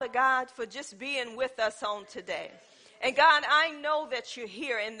God, for just being with us on today. And God, I know that you're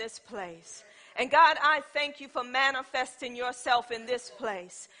here in this place. And God, I thank you for manifesting yourself in this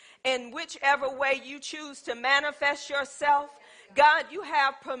place. In whichever way you choose to manifest yourself, God, you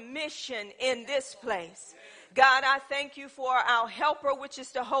have permission in this place. God, I thank you for our helper, which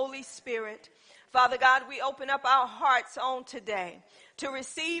is the Holy Spirit. Father God, we open up our hearts on today to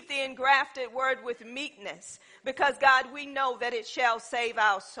receive the engrafted word with meekness, because God, we know that it shall save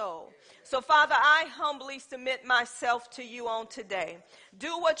our soul. So Father, I humbly submit myself to you on today.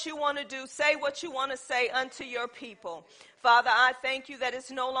 Do what you want to do, say what you want to say unto your people. Father, I thank you that it's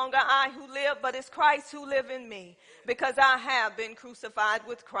no longer I who live, but it's Christ who live in me, because I have been crucified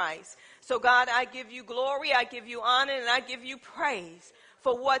with Christ. So God, I give you glory, I give you honor, and I give you praise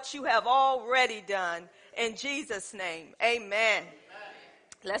for what you have already done. In Jesus' name, amen.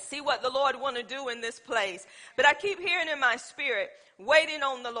 Let's see what the Lord want to do in this place. But I keep hearing in my spirit, waiting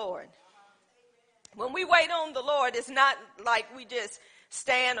on the Lord. When we wait on the Lord, it's not like we just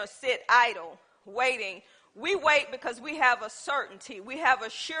stand or sit idle waiting. We wait because we have a certainty, we have a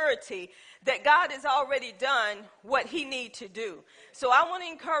surety that God has already done what he needs to do. So I want to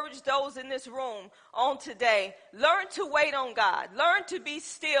encourage those in this room on today, learn to wait on God. Learn to be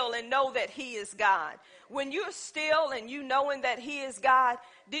still and know that he is God. When you're still and you knowing that he is God,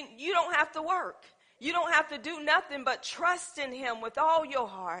 then you don't have to work. You don't have to do nothing but trust in him with all your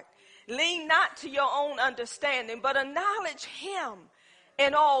heart. Lean not to your own understanding, but acknowledge him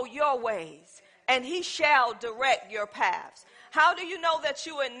in all your ways, and he shall direct your paths. How do you know that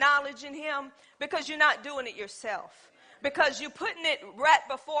you're acknowledging him? Because you're not doing it yourself. Because you're putting it right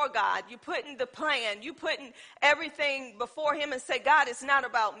before God. You're putting the plan. You're putting everything before him and say, God, it's not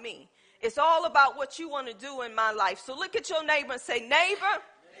about me. It's all about what you want to do in my life. So look at your neighbor and say, neighbor,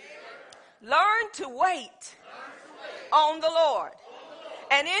 learn to wait on the Lord.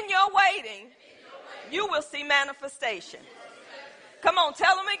 And in your waiting, you will see manifestation. Come on,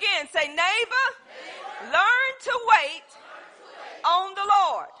 tell them again. Say, neighbor, learn to wait on the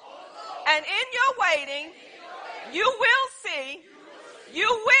Lord. And in your waiting, you will see,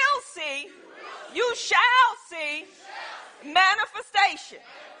 you shall see manifestation.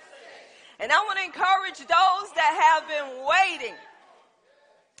 And I want to encourage those that have been waiting.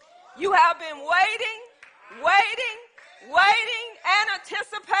 You have been waiting, and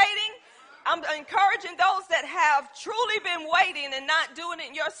anticipating. I'm encouraging those that have truly been waiting and not doing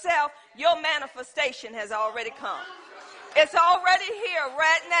it yourself. Your manifestation has already come. It's already here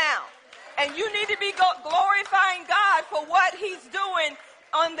right now. And you need to be glorifying God for what he's doing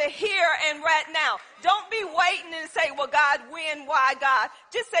on the here and right now. Don't be waiting and say, well, God, when, why, God?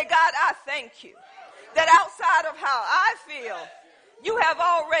 Just say, God, I thank you that outside of how I feel, you have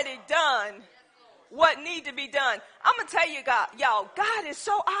already done what need to be done. I'm going to tell you, God is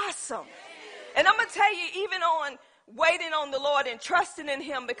so awesome. And I'm going to tell you, even on waiting on the Lord and trusting in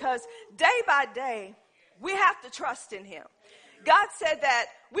him, because day by day, we have to trust in him. God said that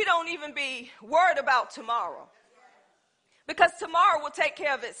we don't even be worried about tomorrow, because tomorrow will take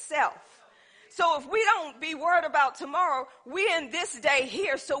care of itself. So if we don't be worried about tomorrow, we're in this day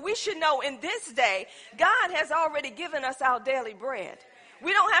here. So we should know in this day, God has already given us our daily bread.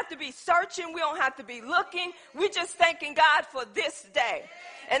 We don't have to be searching. We don't have to be looking. We're just thanking God for this day.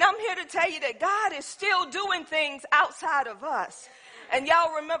 And I'm here to tell you that God is still doing things outside of us. And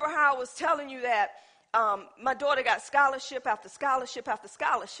y'all remember how I was telling you that my daughter got scholarship after scholarship after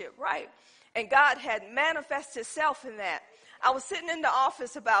scholarship, right? And God had manifested himself in that. I was sitting in the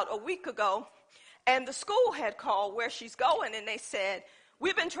office about a week ago, and the school had called where she's going, and they said,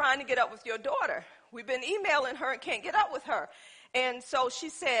 we've been trying to get up with your daughter. We've been emailing her and can't get up with her. And so she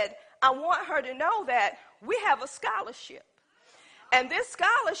said, I want her to know that we have a scholarship. And this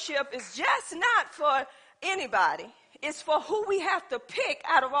scholarship is just not for anybody. It's for who we have to pick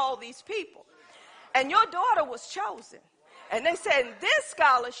out of all these people. And your daughter was chosen. And they said, in this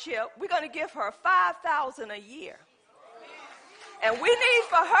scholarship, we're going to give her $5,000 a year. And we need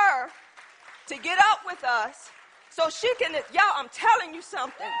for her to get up with us so she can, y'all, I'm telling you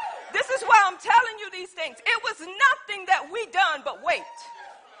something. This is why I'm telling you these things. It was nothing that we done but wait.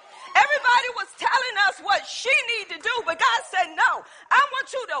 Everybody was telling us what she needed to do, but God said, no, I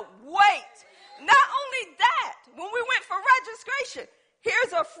want you to wait. Not only that, when we went for registration,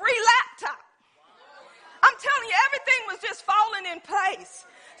 here's a free laptop. I'm telling you, everything was just falling in place.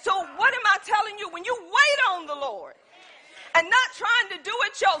 So what am I telling you? When you wait on the Lord and not trying to do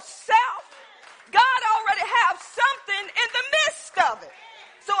it yourself, God already has something in the midst of it.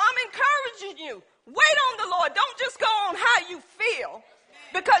 So I'm encouraging you, wait on the Lord. Don't just go on how you feel,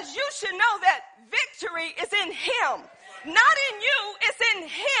 because you should know that victory is in him. Not in you, it's in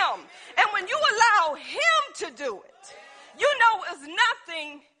him. And when you allow him to do it, you know it's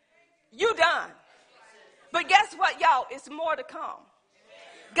nothing you done. But guess what, y'all? It's more to come.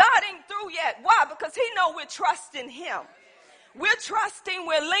 God ain't through yet. Why? Because he know we're trusting him. We're trusting,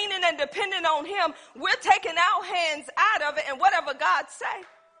 we're leaning and depending on him. We're taking our hands out of it, and whatever God say,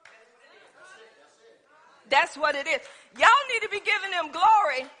 that's what it is. Y'all need to be giving him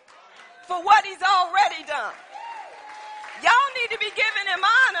glory for what he's already done. Y'all need to be giving him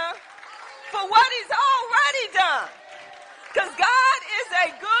honor for what he's already done. Because God is a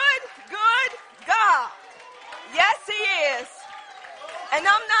good, good God. Yes, he is. And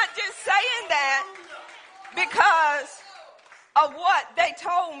I'm not just saying that because of what they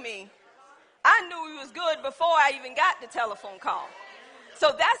told me. I knew he was good before I even got the telephone call.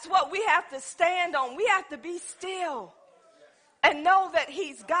 So that's what we have to stand on. We have to be still and know that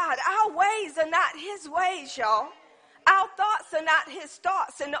he's God. Our ways are not his ways, y'all. Our thoughts are not his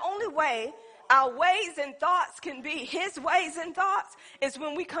thoughts. And the only way our ways and thoughts can be his ways and thoughts is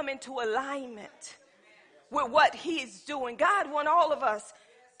when we come into alignment with what he's doing. God wants all of us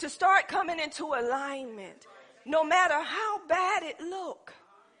to start coming into alignment. No matter how bad it look,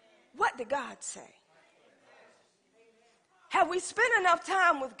 what did God say? Have we spent enough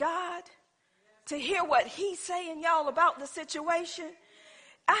time with God to hear what he's saying, y'all, about the situation?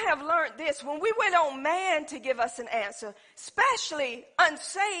 I have learned this. When we wait on man to give us an answer, especially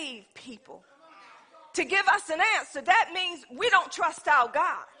unsaved people, to give us an answer, that means we don't trust our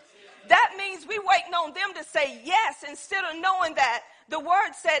God. That means we waiting on them to say yes instead of knowing that the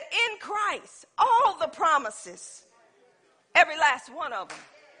word said in Christ, all the promises, every last one of them,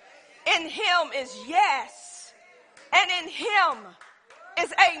 in him is yes, and in him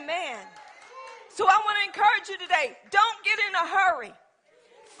is amen. So I want to encourage you today, don't get in a hurry.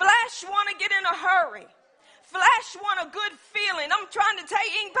 Flesh want to get in a hurry. Flesh want a good feeling. I'm trying to tell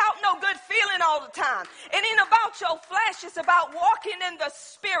you, ain't about no good feeling all the time. It ain't about your flesh. It's about walking in the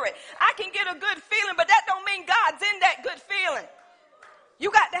spirit. I can get a good feeling, but that don't mean God's in that good feeling.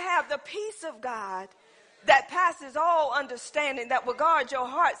 You got to have the peace of God that passes all understanding, that will guard your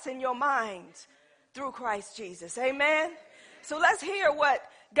hearts and your minds through Christ Jesus. Amen? So let's hear what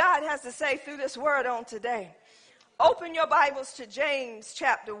God has to say through this word on today. Open your Bibles to James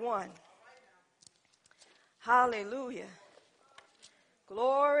chapter 1. Hallelujah.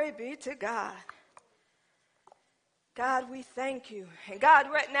 Glory be to God. God, we thank you. And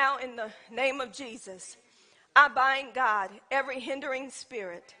God, right now in the name of Jesus, I bind, God, every hindering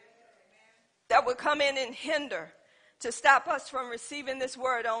spirit that would come in and hinder to stop us from receiving this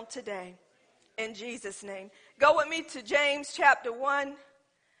word on today. In Jesus' name. Go with me to James chapter 1,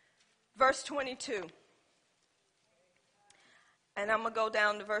 verse 22. And I'm going to go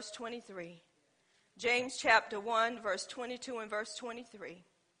down to verse 23. James chapter 1, verse 22 and verse 23.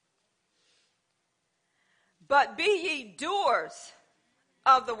 But be ye doers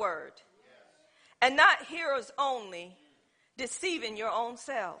of the word, and not hearers only, deceiving your own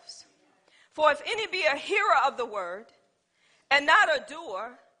selves. For if any be a hearer of the word, and not a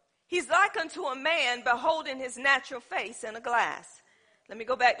doer, he's like unto a man beholding his natural face in a glass. Let me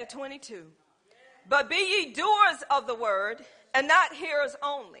go back to 22. But be ye doers of the word, and not hearers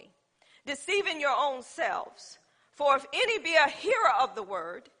only, deceiving your own selves. For if any be a hearer of the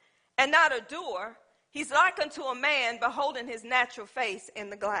word, and not a doer, he's like unto a man beholding his natural face in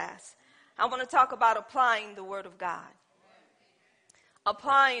the glass. I want to talk about applying the word of God.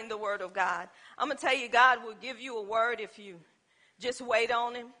 Applying the word of God. I'm going to tell you, God will give you a word if you just wait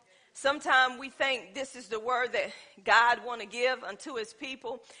on him. Sometimes we think this is the word that God want to give unto his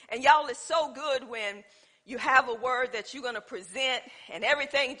people. And y'all, it's so good when you have a word that you're going to present and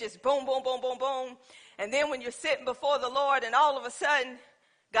everything just boom, boom, boom, boom, boom. And then when you're sitting before the Lord and all of a sudden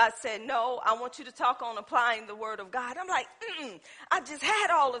God said, no, I want you to talk on applying the word of God. I'm like, I just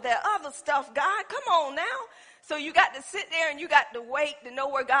had all of that other stuff, God. Come on now. So you got to sit there and you got to wait to know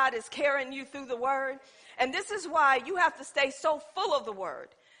where God is carrying you through the word. And this is why you have to stay so full of the word.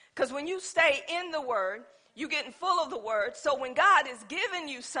 Because when you stay in the word, you're getting full of the word. So when God is giving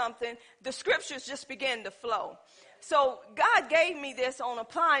you something, the scriptures just begin to flow. So God gave me this on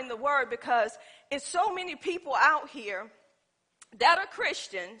applying the word because it's so many people out here that are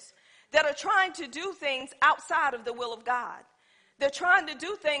Christians that are trying to do things outside of the will of God. They're trying to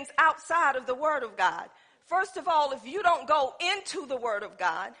do things outside of the word of God. First of all, if you don't go into the word of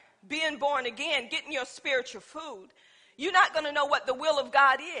God, being born again, getting your spiritual food, you're not going to know what the will of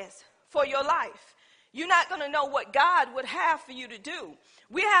God is for your life. You're not going to know what God would have for you to do.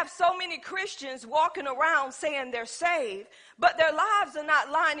 We have so many Christians walking around saying they're saved, but their lives are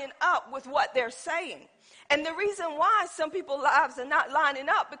not lining up with what they're saying. And the reason why some people's lives are not lining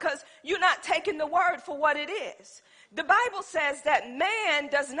up, because you're not taking the word for what it is. The Bible says that man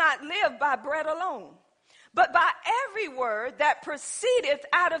does not live by bread alone, but by every word that proceedeth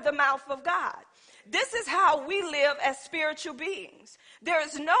out of the mouth of God. This is how we live as spiritual beings. There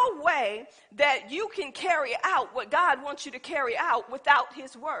is no way that you can carry out what God wants you to carry out without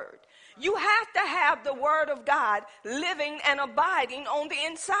his word. You have to have the word of God living and abiding on the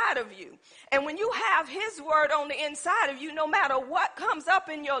inside of you. And when you have his word on the inside of you, no matter what comes up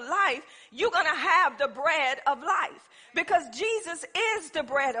in your life, you're going to have the bread of life, because Jesus is the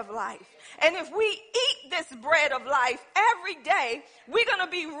bread of life. And if we eat this bread of life every day, we're going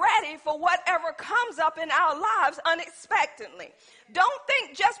to be ready for whatever comes up in our lives unexpectedly. Don't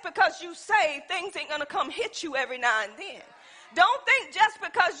think just because you save, things ain't going to come hit you every now and then. Don't think just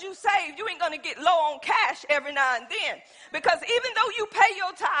because you save, you ain't going to get low on cash every now and then. Because even though you pay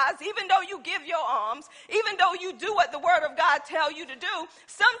your tithes, even though you give your alms, even though you do what the word of God tell you to do,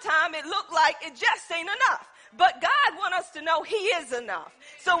 sometimes it look like it just ain't enough. But God wants us to know he is enough.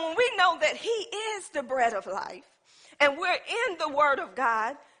 So when we know that he is the bread of life and we're in the word of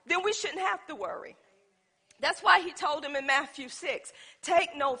God, then we shouldn't have to worry. That's why he told him in Matthew 6, take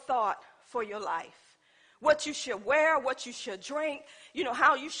no thought for your life. What you should wear, what you should drink,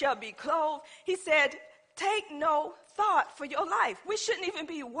 how you shall be clothed. He said, take no thought for your life. We shouldn't even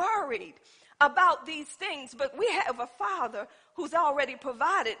be worried about these things, but we have a Father who's already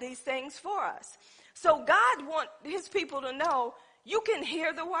provided these things for us. So God wants his people to know you can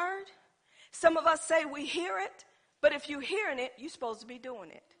hear the word. Some of us say we hear it, but if you're hearing it, you're supposed to be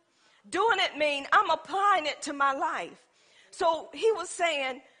doing it. Doing it means I'm applying it to my life. So he was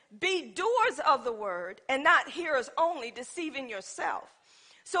saying, be doers of the word and not hearers only, deceiving yourself.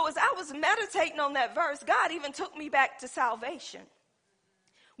 So as I was meditating on that verse, God even took me back to salvation.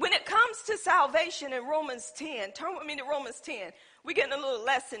 When it comes to salvation in Romans 10, turn with me to Romans 10. We're getting a little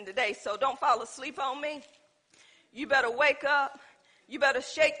lesson today, so don't fall asleep on me. You better wake up. You better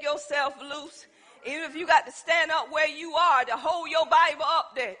shake yourself loose. Even if you got to stand up where you are to hold your Bible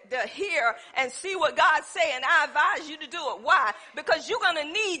up there to hear and see what God's saying, I advise you to do it. Why? Because you're going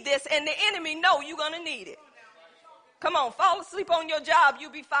to need this, and the enemy know you're going to need it. Come on, fall asleep on your job,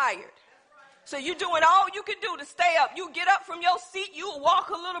 you'll be fired. So you're doing all you can do to stay up. You get up from your seat, you'll walk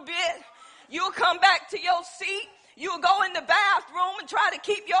a little bit. You'll come back to your seat. You'll go in the bathroom and try to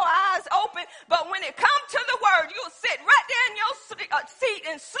keep your eyes open. But when it comes to the word, you'll sit right there in your seat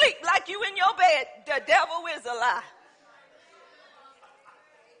and sleep like you in your bed. The devil is a lie.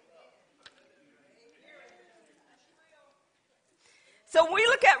 So when we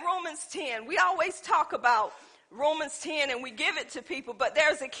look at Romans 10, we always talk about Romans 10 and we give it to people, but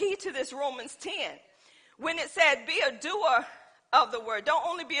there's a key to this Romans 10. When it said, be a doer of the word. Don't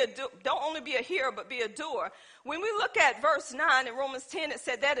only be a hearer, but be a doer. When we look at verse 9 in Romans 10, it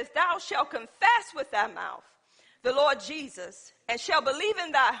said that if thou shalt confess with thy mouth the Lord Jesus, and shalt believe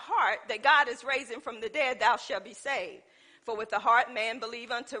in thy heart that God is raised him from the dead, thou shalt be saved. For with the heart man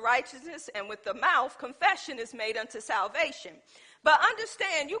believe unto righteousness, and with the mouth confession is made unto salvation. But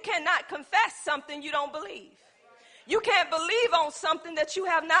understand, you cannot confess something you don't believe. You can't believe on something that you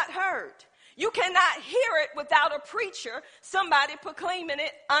have not heard. You cannot hear it without a preacher, somebody proclaiming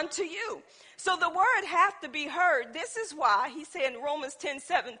it unto you. So the word have to be heard. This is why he said in Romans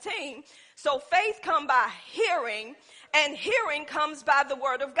 10:17, so faith come by hearing, and hearing comes by the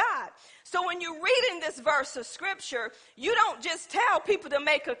word of God. So when you're reading this verse of scripture, you don't just tell people to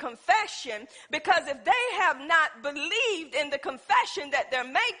make a confession, because if they have not believed in the confession that they're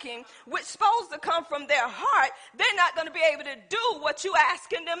making, which is supposed to come from their heart, they're not going to be able to do what you're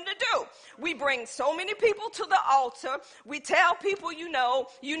asking them to do. We bring so many people to the altar. We tell people, you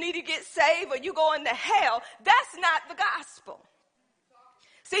need to get saved or you go into hell. That's not the gospel.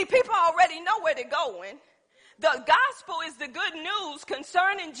 See, people already know where they're going. The gospel is the good news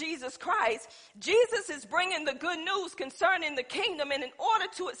concerning Jesus Christ. Jesus is bringing the good news concerning the kingdom, and in order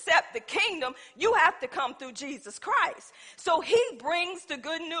to accept the kingdom, you have to come through Jesus Christ. So he brings the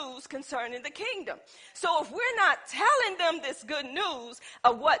good news concerning the kingdom. So if we're not telling them this good news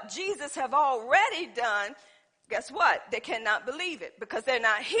of what Jesus have already done, guess what? They cannot believe it because they're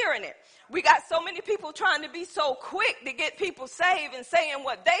not hearing it. We got so many people trying to be so quick to get people saved and saying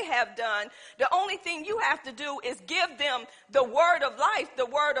what they have done. The only thing you have to do is give them the word of life, the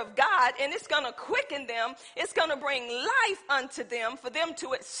word of God, and it's going to quicken them. It's going to bring life unto them for them to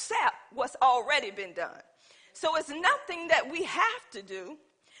accept what's already been done. So it's nothing that we have to do.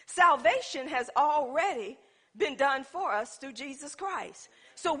 Salvation has already been done for us through Jesus Christ.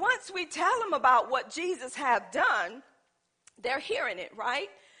 So once we tell them about what Jesus have done, they're hearing it, right?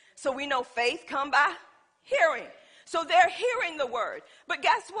 So we know faith come by Hearing. So they're hearing the word. But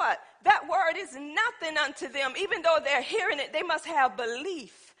guess what? That word is nothing unto them. Even though they're hearing it, they must have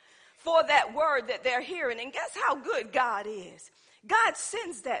belief for that word that they're hearing. And guess how good God is? God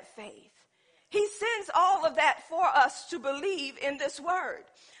sends that faith. He sends all of that for us to believe in this word.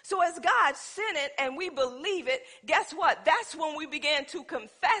 So as God sent it and we believe it, guess what? That's when we begin to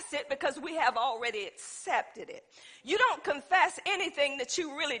confess it because we have already accepted it. You don't confess anything that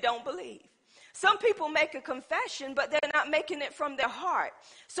you really don't believe. Some people make a confession, but they're not making it from their heart.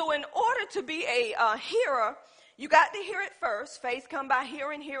 So in order to be a hearer, you got to hear it first. Faith come by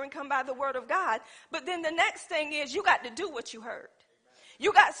hearing, hearing come by the word of God. But then the next thing is you got to do what you heard.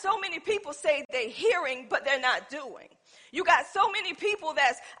 You got so many people say they're hearing, but they're not doing. You got so many people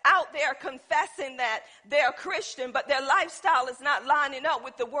that's out there confessing that they're Christian, but their lifestyle is not lining up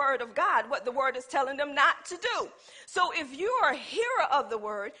with the word of God, what the word is telling them not to do. So if you're a hearer of the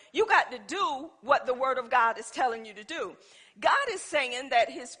word, you got to do what the word of God is telling you to do. God is saying that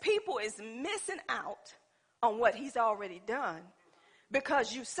his people is missing out on what he's already done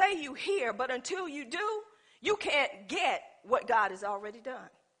because you say you hear, but until you do, you can't get what God has already done.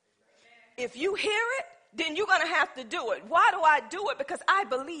 If you hear it, then you're going to have to do it. Why do I do it? Because I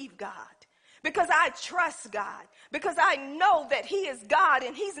believe God. Because I trust God. Because I know that he is God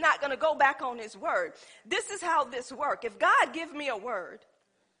and he's not going to go back on his word. This is how this works. If God gives me a word,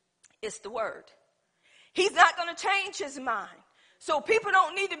 it's the word. He's not going to change his mind. So people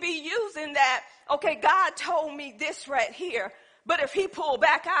don't need to be using that, okay, God told me this right here, but if he pull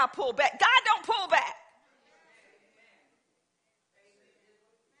back, I'll pull back. God don't pull back.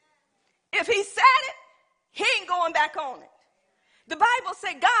 If he said it, he ain't going back on it. The Bible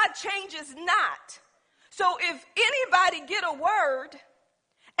says God changes not. So if anybody get a word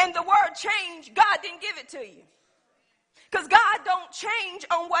and the word changed, God didn't give it to you. Because God don't change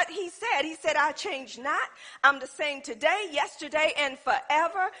on what he said. He said, I change not. I'm the same today, yesterday, and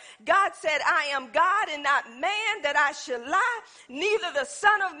forever. God said, I am God and not man that I shall lie, neither the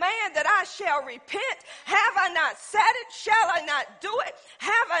son of man that I shall repent. Have I not said it? Shall I not do it?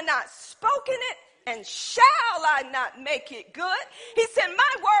 Have I not spoken it? And shall I not make it good? He said,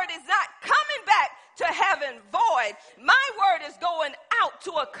 my word is not coming back to heaven void. My word is going out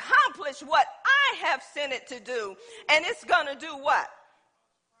to accomplish what I have sent it to do. And it's going to do what?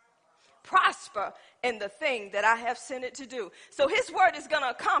 Prosper in the thing that I have sent it to do. So his word is going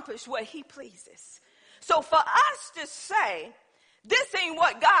to accomplish what he pleases. So for us to say, this ain't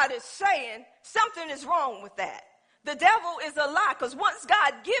what God is saying, something is wrong with that. The devil is a lie, because once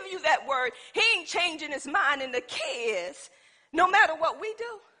God give you that word, he ain't changing his mind. And the key is, no matter what we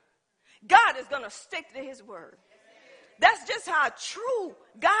do, God is going to stick to his word. That's just how true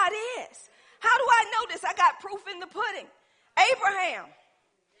God is. How do I know this? I got proof in the pudding. Abraham,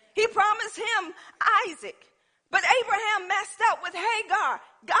 he promised him Isaac, but Abraham messed up with Hagar.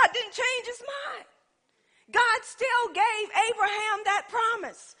 God didn't change his mind. God still gave Abraham that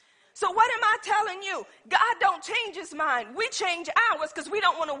promise. So what am I telling you? God don't change his mind. We change ours because we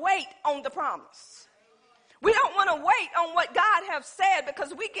don't want to wait on the promise. We don't want to wait on what God has said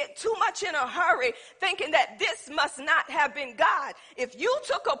because we get too much in a hurry thinking that this must not have been God. If you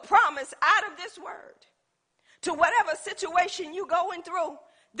took a promise out of this word to whatever situation you're going through,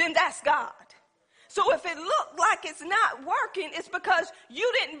 then that's God. So if it looked like it's not working, it's because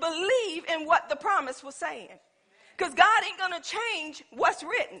you didn't believe in what the promise was saying. Because God ain't going to change what's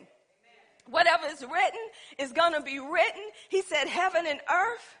written. Whatever is written is going to be written. He said, heaven and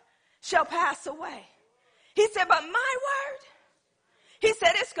earth shall pass away. He said, but my word, he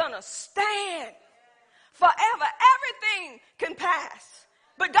said, it's going to stand forever. Everything can pass.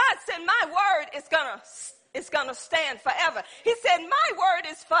 But God said, my word is going to stand forever. He said, my word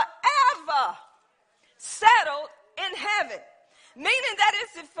is forever settled in heaven. Meaning that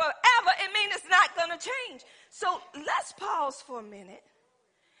it's forever, it means it's not going to change. So let's pause for a minute.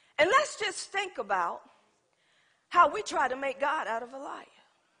 And let's just think about how we try to make God out of a liar.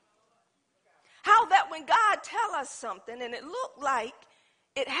 How that when God tell us something and it looked like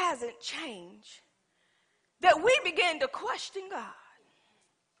it hasn't changed, that we begin to question God.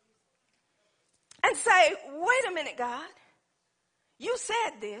 And say, wait a minute, God. You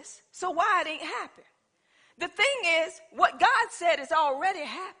said this, so why it ain't happened? The thing is, what God said has already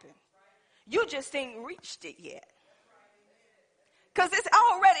happened. You just ain't reached it yet. Because it's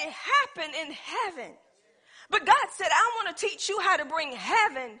already happened in heaven. But God said, I want to teach you how to bring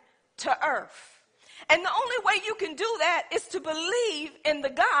heaven to earth. And the only way you can do that is to believe in the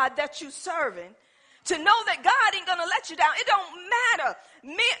God that you're serving. To know that God ain't going to let you down. It don't matter.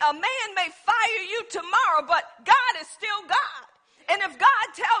 A man may fire you tomorrow, but God is still God. And if God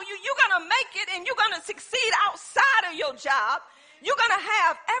tells you you're going to make it and you're going to succeed outside of your job, you're going to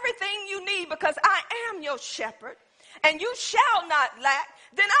have everything you need because I am your shepherd and you shall not lack,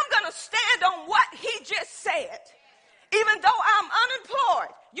 then I'm going to stand on what he just said. Even though I'm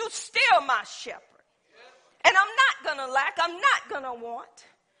unemployed, you still my shepherd. And I'm not going to lack. I'm not going to want.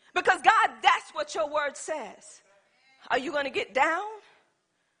 Because God, that's what your word says. Are you going to get down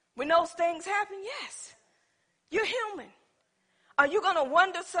when those things happen? Yes. You're human. Are you going to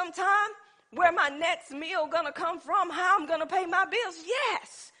wonder sometime where my next meal going to come from, how I'm going to pay my bills?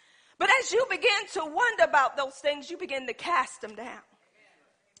 Yes. But as you begin to wonder about those things, you begin to cast them down.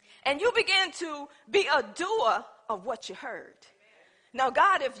 And you begin to be a doer of what you heard. Now,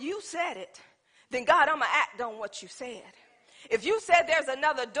 God, if you said it, then God, I'm going to act on what you said. If you said there's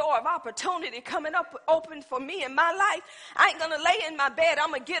another door of opportunity coming up open for me in my life, I ain't going to lay in my bed. I'm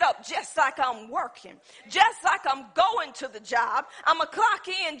going to get up just like I'm working, just like I'm going to the job. I'm going to clock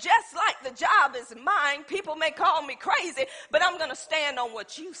in just like the job is mine. People may call me crazy, but I'm going to stand on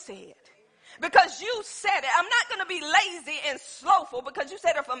what you said. Because you said it. I'm not going to be lazy and slowful because you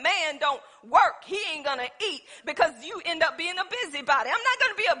said if a man don't work, he ain't going to eat because you end up being a busybody. I'm not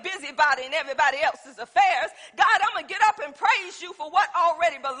going to be a busybody in everybody else's affairs. God, I'm going to get up and praise you for what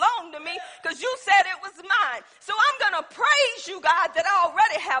already belonged to me because you said it was mine. So I'm going to praise you, God, that I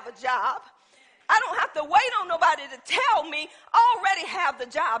already have a job. I don't have to wait on nobody to tell me I already have the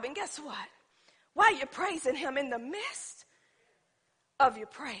job. And guess what? While you're praising him in the midst of your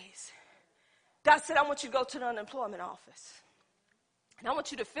praise, God said, I want you to go to the unemployment office. And I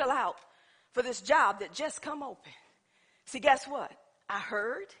want you to fill out for this job that just come open. See, guess what? I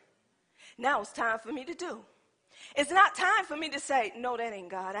heard. Now it's time for me to do. It's not time for me to say, no, that ain't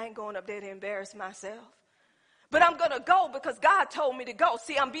God. I ain't going up there to embarrass myself. But I'm going to go because God told me to go.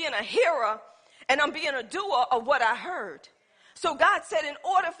 See, I'm being a hearer and I'm being a doer of what I heard. So God said in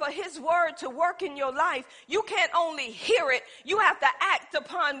order for his word to work in your life, you can't only hear it, you have to act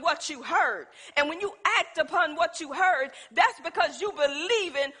upon what you heard. And when you act upon what you heard, that's because you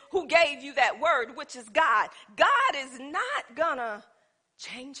believe in who gave you that word, which is God. God is not gonna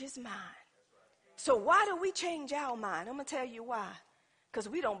change his mind. So why do we change our mind? I'm gonna tell you why. Because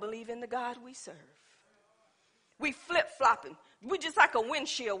we don't believe in the God we serve. We flip-flopping. We just like a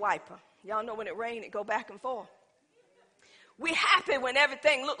windshield wiper. Y'all know when it rains, it go back and forth. We happy when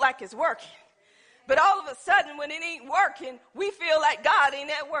everything look like it's working. But all of a sudden, when it ain't working, we feel like God ain't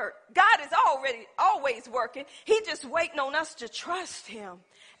at work. God is always working. He just waiting on us to trust him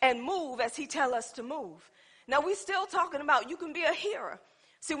and move as he tell us to move. Now, we still talking about you can be a hearer.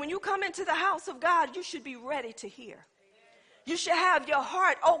 See, when you come into the house of God, you should be ready to hear. You should have your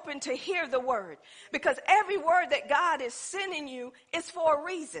heart open to hear the word. Because every word that God is sending you is for a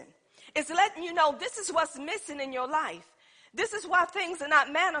reason. It's letting you know this is what's missing in your life. This is why things are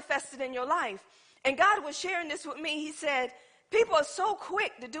not manifested in your life. And God was sharing this with me. He said, people are so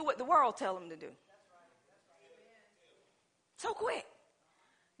quick to do what the world tell them to do. So quick.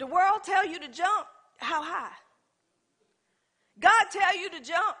 The world tell you to jump, how high? God tell you to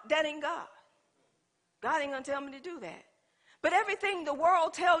jump, that ain't God. God ain't going to tell me to do that. But everything the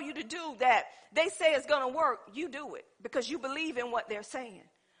world tell you to do that they say is going to work, you do it because you believe in what they're saying.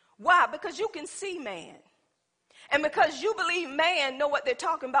 Why? Because you can see man. And because you believe man know what they're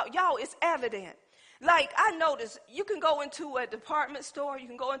talking about, y'all, it's evident. Like I noticed, you can go into a department store, you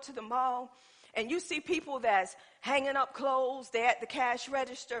can go into the mall, and you see people that's hanging up clothes, they're at the cash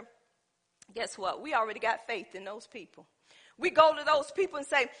register. Guess what? We already got faith in those people. We go to those people and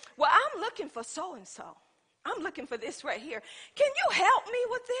say, well, I'm looking for so-and-so. I'm looking for this right here. Can you help me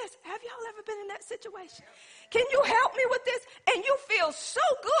with this? Have y'all ever been in that situation? Can you help me with this? And you feel so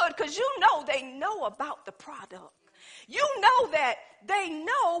good because you know they know about the product. You know that they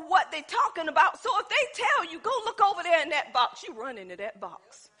know what they're talking about. So if they tell you, go look over there in that box, you run into that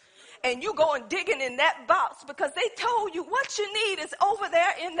box. And you go and digging in that box because they told you what you need is over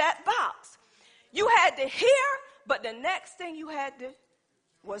there in that box. You had to hear, but the next thing you had to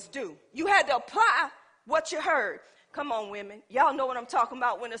was do. You had to apply what you heard. Come on, women. Y'all know what I'm talking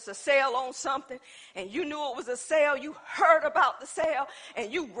about when it's a sale on something and you knew it was a sale. You heard about the sale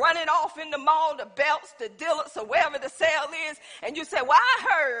and you running off in the mall, the Belts, the Dillards, or wherever the sale is. And you say, well, I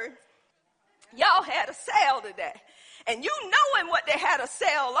heard y'all had a sale today. And you knowing what they had a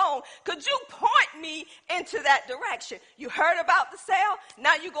sale on, could you point me into that direction? You heard about the sale.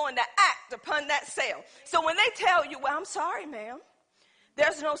 Now you're going to act upon that sale. So when they tell you, well, I'm sorry, ma'am,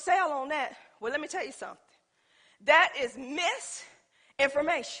 there's no sale on that. Well, let me tell you something. That is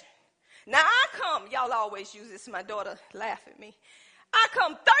misinformation. Now I come, y'all always use this, my daughter laugh at me. I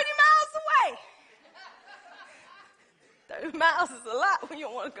come 30 miles away. 30 miles is a lot when you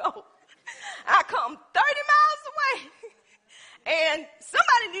don't want to go. I come 30 miles away. And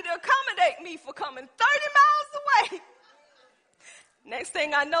somebody need to accommodate me for coming 30 miles away. Next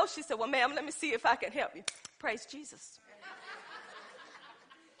thing I know, she said, well, ma'am, let me see if I can help you. Praise Jesus.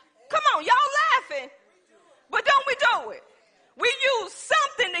 Come on, y'all laughing. But don't we do it? We use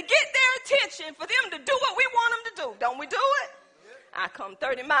something to get their attention for them to do what we want them to do. Don't we do it? I come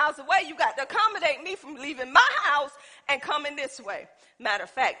 30 miles away. You got to accommodate me from leaving my house and coming this way. Matter of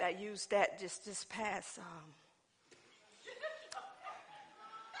fact, I used that just this past.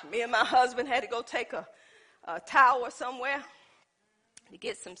 Me and my husband had to go take a tower somewhere to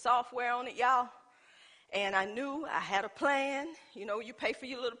get some software on it, y'all. And I knew I had a plan. You know, you pay for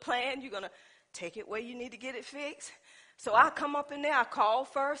your little plan. You're going to take it where you need to get it fixed. So I come up in there. I called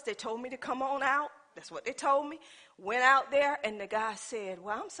first. They told me to come on out. That's what they told me. Went out there, and the guy said,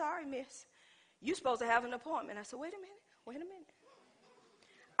 well, I'm sorry, miss. You're supposed to have an appointment. I said, wait a minute.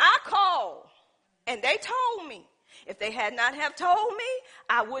 I called, and they told me. If they had not have told me,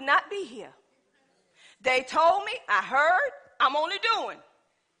 I would not be here. They told me, I heard, I'm only doing.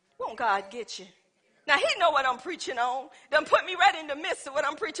 Won't God get you? Now, he know what I'm preaching on. Done put me right in the midst of what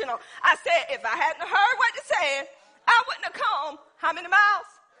I'm preaching on. I said, if I hadn't heard what they said, I wouldn't have come. How many miles?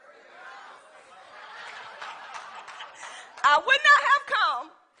 I would not have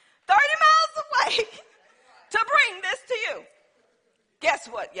come 30 miles away to bring this to you. Guess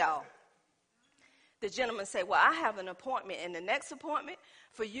what, y'all? The gentleman said, well, I have an appointment, and the next appointment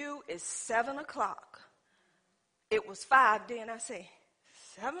for you is 7 o'clock. It was 5 then. I said,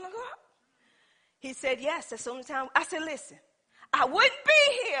 7 o'clock? He said, yes, that's the only time. I said, listen, I wouldn't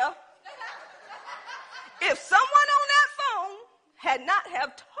be here if someone on that phone had not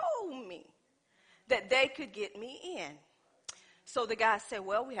have told me that they could get me in. So the guy said,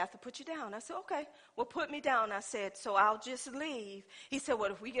 well, we have to put you down. I said, okay, well, put me down. I said, so I'll just leave. He said,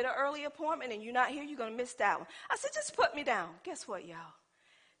 well, if we get an early appointment and you're not here, you're going to miss that one. I said, just put me down. Guess what, y'all?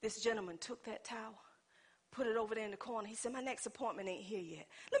 This gentleman took that towel, put it over there in the corner. He said, my next appointment ain't here yet.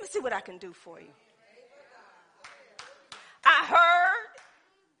 Let me see what I can do for you. I heard,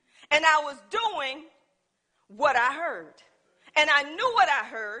 and I was doing what I heard. And I knew what I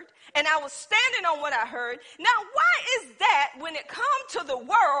heard, and I was standing on what I heard. Now, why is that when it comes to the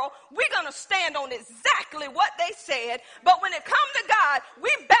world, we're going to stand on exactly what they said, but when it comes to God, we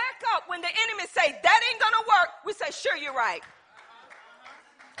back up when the enemy say, that ain't going to work. We say, sure, you're right.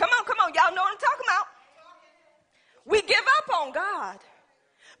 Come on, y'all know what I'm talking about. We give up on God,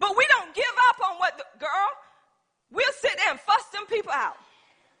 but we don't give up on we'll sit there and fuss them people out.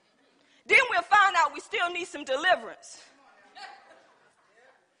 Then we'll find out we still need some deliverance.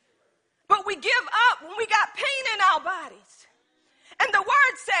 But we give up when we got pain in our bodies. And the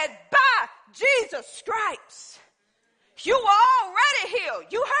word said, by Jesus' stripes, you were already healed.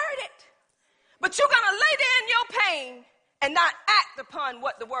 You heard it. But you're going to lay there in your pain and not act upon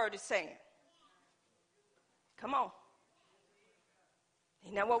what the word is saying. Come on.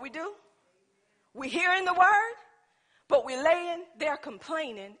 Isn't that what we do? We're hearing the word, but we're laying there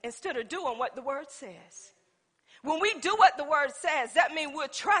complaining instead of doing what the word says. When we do what the word says, that means we're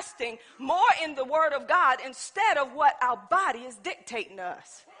trusting more in the word of God instead of what our body is dictating to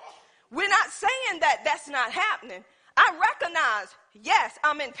us. We're not saying that that's not happening. I recognize, yes,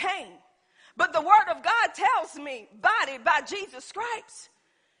 I'm in pain. But the word of God tells me, body, by Jesus' stripes,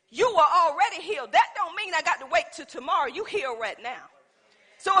 you are already healed. That don't mean I got to wait till tomorrow. You heal right now.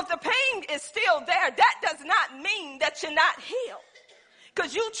 So if the pain is still there, that does not mean that you're not healed.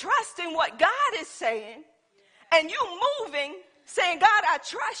 Because you trust in what God is saying. And you moving, saying, God, I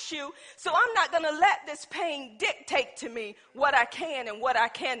trust you, so I'm not going to let this pain dictate to me what I can and what I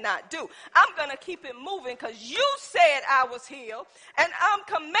cannot do. I'm going to keep it moving because you said I was healed, and I'm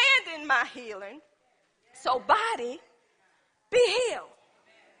commanding my healing. So body, be healed.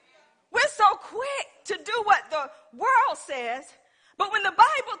 We're so quick to do what the world says, but when the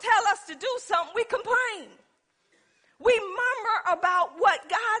Bible tells us to do something, we complain. We murmur about what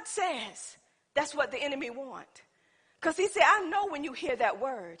God says. That's what the enemy wants. Because he said, I know when you hear that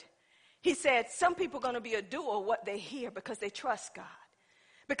word. He said, some people are going to be a doer of what they hear because they trust God.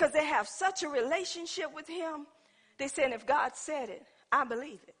 Because they have such a relationship with him. They said, if God said it, I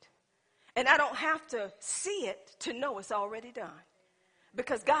believe it. And I don't have to see it to know it's already done.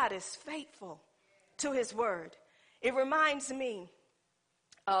 Because God is faithful to his word. It reminds me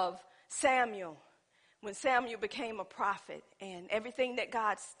of Samuel. When Samuel became a prophet and everything that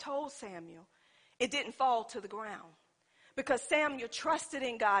God told Samuel, it didn't fall to the ground because Samuel trusted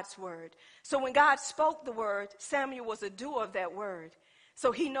in God's word. So when God spoke the word, Samuel was a doer of that word.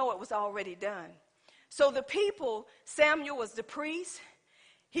 So he knew it was already done. So the people, Samuel was the priest.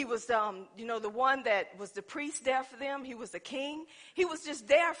 He was, the one that was the priest there for them. He was the king. He was just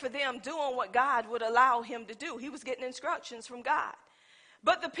there for them doing what God would allow him to do. He was getting instructions from God.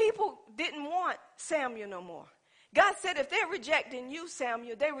 But the people didn't want Samuel no more. God said, if they're rejecting you,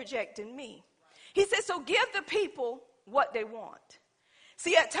 Samuel, they're rejecting me. He said, so give the people what they want.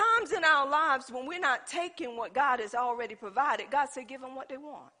 See, at times in our lives when we're not taking what God has already provided, God said, give them what they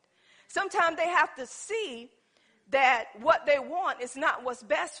want. Sometimes they have to see that what they want is not what's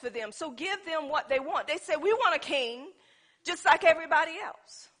best for them. So give them what they want. They said, we want a king just like everybody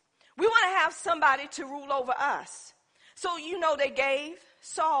else. We want to have somebody to rule over us. So, they gave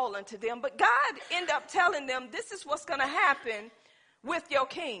Saul unto them. But God ended up telling them, this is what's going to happen with your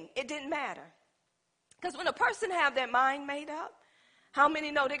king. It didn't matter. Because when a person have their mind made up, how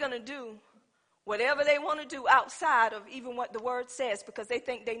many know they're going to do whatever they want to do outside of even what the word says because they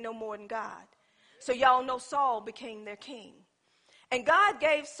think they know more than God? So y'all know Saul became their king. And God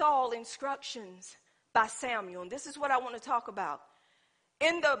gave Saul instructions by Samuel. And this is what I want to talk about.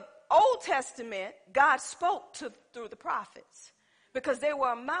 In the Old Testament, God spoke through the prophets because they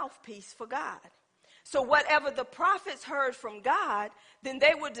were a mouthpiece for God. So whatever the prophets heard from God, then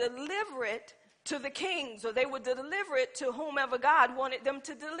they would deliver it to the kings, or they would deliver it to whomever God wanted them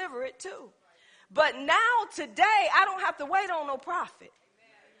to deliver it to. But now, today, I don't have to wait on no prophet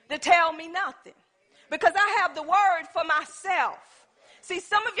to tell me nothing because I have the word for myself. See,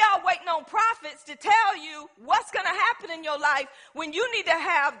 some of y'all waiting on prophets to tell you what's going to happen in your life when you need to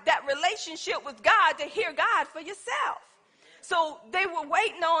have that relationship with God to hear God for yourself. So they were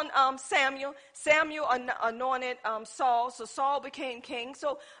waiting on Samuel. Samuel anointed Saul, so Saul became king.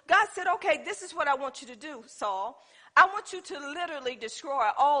 So God said, okay, this is what I want you to do, Saul. I want you to literally destroy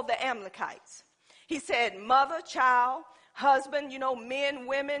all the Amalekites. He said, mother, child, husband, men,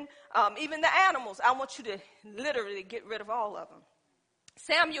 women, even the animals. I want you to literally get rid of all of them.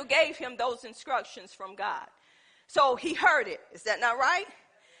 Samuel gave him those instructions from God. So he heard it. Is that not right?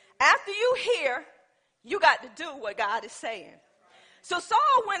 After you hear, you got to do what God is saying. So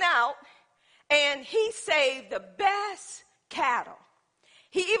Saul went out and he saved the best cattle.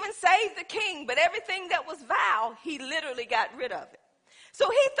 He even saved the king, but everything that was vile, he literally got rid of it. So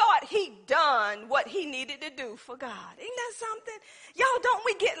he thought he'd done what he needed to do for God. Ain't that something? Y'all, don't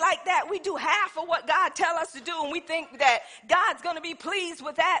we get like that? We do half of what God tell us to do, and we think that God's going to be pleased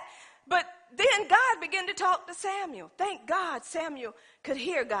with that. But then God began to talk to Samuel. Thank God Samuel could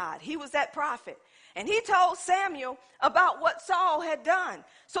hear God. He was that prophet. And he told Samuel about what Saul had done.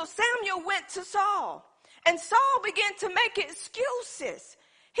 So Samuel went to Saul, and Saul began to make excuses.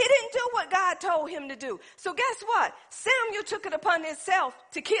 He didn't do what God told him to do. So guess what? Samuel took it upon himself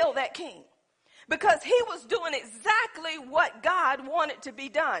to kill that king because he was doing exactly what God wanted to be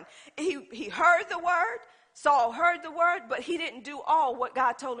done. He heard the word. Saul heard the word, but he didn't do all what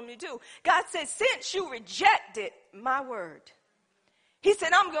God told him to do. God said, since you rejected my word, he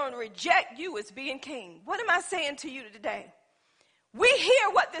said, I'm going to reject you as being king. What am I saying to you today? We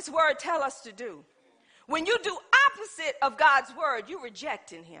hear what this word tells us to do. When you do opposite of God's word, you're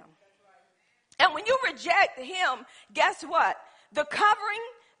rejecting him. And when you reject him, guess what? The covering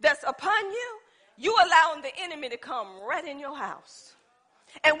that's upon you, you allowing the enemy to come right in your house.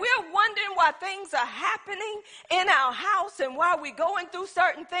 And we're wondering why things are happening in our house and why we're going through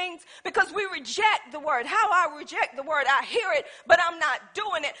certain things because we reject the word. How I reject the word, I hear it, but I'm not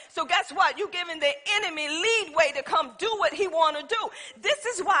doing it. So guess what? You're giving the enemy leadway to come do what he want to do. This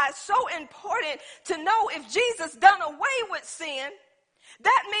is why it's so important to know if Jesus done away with sin,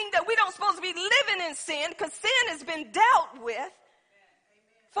 that means that we don't supposed to be living in sin because sin has been dealt with.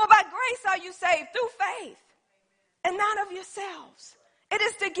 For by grace are you saved through faith and not of yourselves. It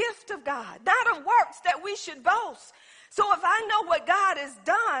is the gift of God, not of works that we should boast. So if I know what God has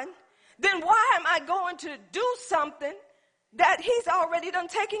done, then why am I going to do something that he's already done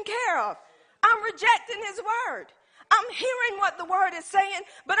taken care of? I'm rejecting his word. I'm hearing what the word is saying,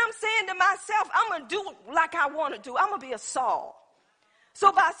 but I'm saying to myself, I'm going to do like I want to do. I'm going to be a Saul.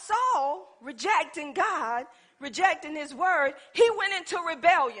 So by Saul rejecting God, rejecting his word, he went into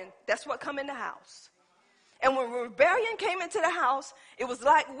rebellion. That's what come in the house. And when rebellion came into the house, it was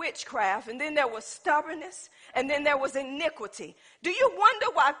like witchcraft. And then there was stubbornness. And then there was iniquity. Do you wonder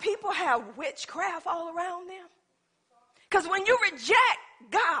why people have witchcraft all around them? Because when you reject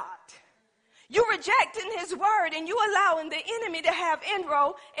God, you're rejecting his word and you allowing the enemy to have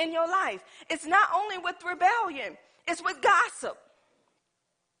inroad in your life. It's not only with rebellion. It's with gossip.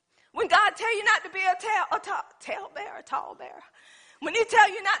 When God tell you not to be tall bear. When he tell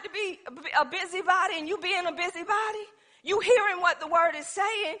you not to be a busybody and you being a busybody, You hearing what the word is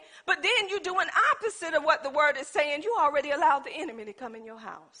saying, but then you doing opposite of what the word is saying. You already allowed the enemy to come in your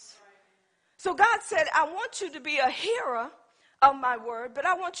house. So God said, I want you to be a hearer of my word, but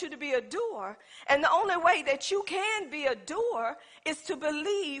I want you to be a doer. And the only way that you can be a doer is to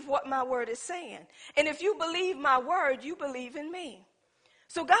believe what my word is saying. And if you believe my word, you believe in me.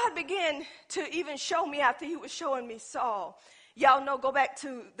 So God began to even show me after he was showing me Saul. Y'all know, go back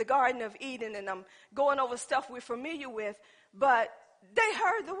to the Garden of Eden, and I'm going over stuff we're familiar with, but they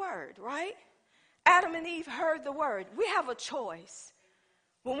heard the word, right? Adam and Eve heard the word. We have a choice.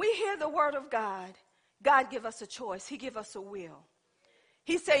 When we hear the word of God, God give us a choice. He give us a will.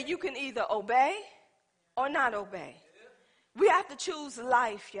 He said you can either obey or not obey. We have to choose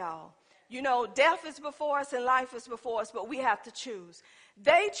life, y'all. You know, death is before us and life is before us, but we have to choose.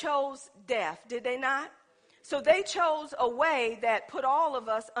 They chose death, did they not? So they chose a way that put all of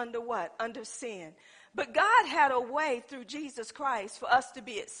us under what? Under sin. But God had a way through Jesus Christ for us to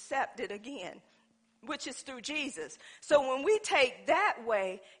be accepted again, which is through Jesus. So when we take that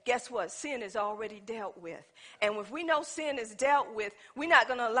way, guess what? Sin is already dealt with. And if we know sin is dealt with, we're not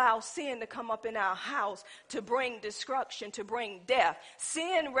going to allow sin to come up in our house to bring destruction, to bring death.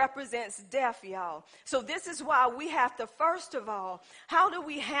 Sin represents death, y'all. So this is why we have to, first of all, how do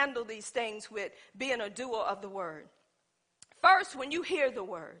we handle these things with being a doer of the word? First, when you hear the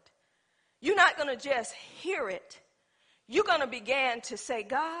word, you're not going to just hear it. You're going to begin to say,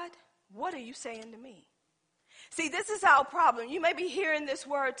 God, what are you saying to me? See, this is our problem. You may be hearing this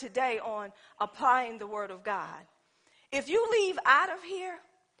word today on applying the word of God. If you leave out of here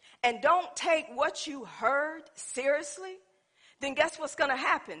and don't take what you heard seriously, then guess what's going to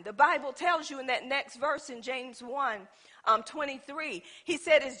happen? The Bible tells you in that next verse in James 1:23, he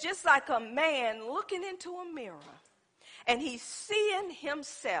said it's just like a man looking into a mirror and he's seeing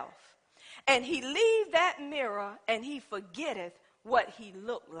himself, and he leave that mirror and he forgetteth what he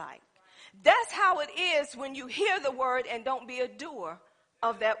looked like. That's how it is when you hear the word and don't be a doer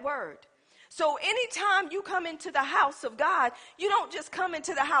of that word. So anytime you come into the house of God, you don't just come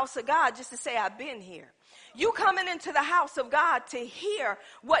into the house of God just to say, I've been here. You coming into the house of God to hear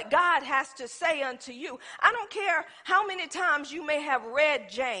what God has to say unto you. I don't care how many times you may have read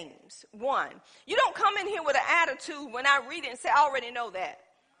James 1. You don't come in here with an attitude when I read it and say, I already know that.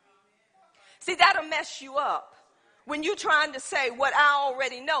 See, that'll mess you up. When you're trying to say what I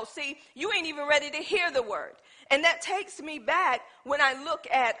already know. See, you ain't even ready to hear the word. And that takes me back when I look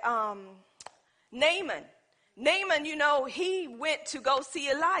at Naaman. Naaman, you know, he went to go see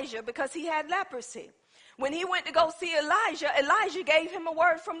Elijah because he had leprosy. When he went to go see Elijah, Elijah gave him a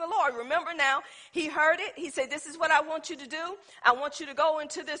word from the Lord. Remember now, he heard it. He said, this is what I want you to do. I want you to go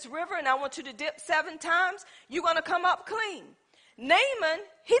into this river and I want you to dip 7 times. You're going to come up clean. Naaman,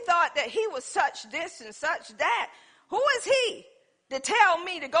 he thought that he was such this and such that. Who is he to tell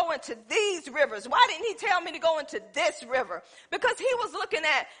me to go into these rivers? Why didn't he tell me to go into this river? Because he was looking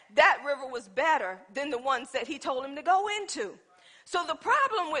at that river was better than the ones that he told him to go into. So the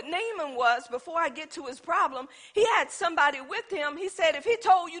problem with Naaman was, before I get to his problem, he had somebody with him. He said, if he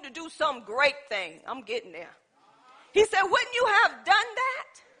told you to do some great thing, I'm getting there. He said, wouldn't you have done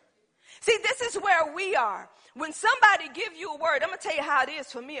that? See, this is where we are. When somebody give you a word, I'm going to tell you how it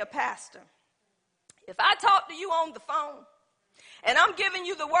is for me, a pastor. If I talk to you on the phone and I'm giving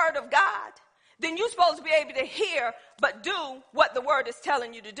you the word of God, then you're supposed to be able to hear but do what the word is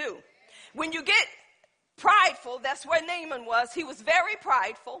telling you to do. When you get prideful, that's where Naaman was. He was very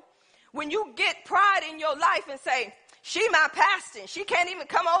prideful. When you get pride in your life and say, she my pastor, she can't even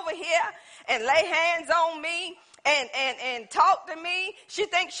come over here and lay hands on me and talk to me. She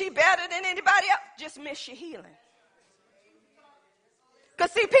thinks she better than anybody else. Just miss your healing.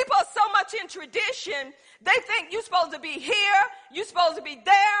 Because see, people are so much in tradition, they think you're supposed to be here, you're supposed to be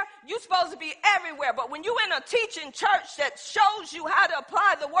there, you're supposed to be everywhere. But when you're in a teaching church that shows you how to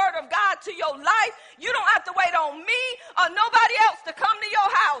apply the word of God to your life, you don't have to wait on me or nobody else to come to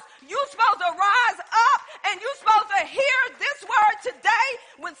your house. You're supposed to rise up and you're supposed to hear this word today.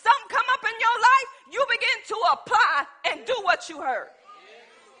 When something come up in your life, you begin to apply and do what you heard.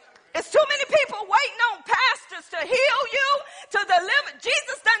 It's too many people waiting on pastors to heal you, to deliver.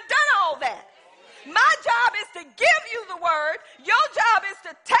 Jesus done all that. My job is to give you the word. Your job is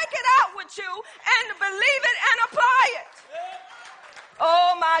to take it out with you and believe it and apply it.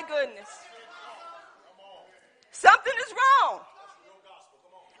 Oh, my goodness. Something is wrong.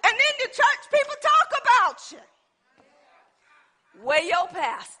 And then the church people talk about you. Where your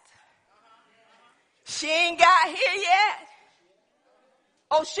pastor? She ain't got here yet.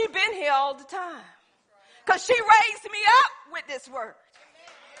 Oh, she been here all the time. Because she raised me up with this word.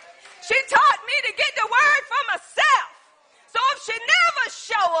 She taught me to get the word for myself. should never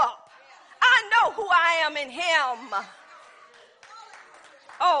show up. I know who I am in him.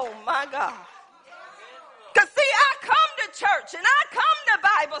 Oh my God. Because see, I come to church and I come to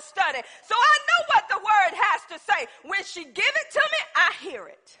Bible study. So I know what the word has to say. When she give it to me, I hear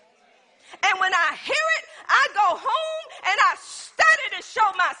it. And when I hear it, I go home and I study to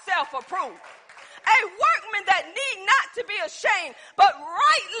show myself approved. A workman that need not to be ashamed, but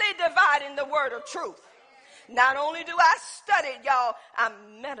rightly dividing the word of truth. Not only do I study it, y'all, I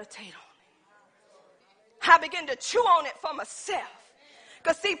meditate on it. I begin to chew on it for myself.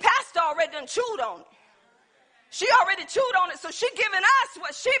 Because see, Pastor already done chewed on it. She already chewed on it, so she giving us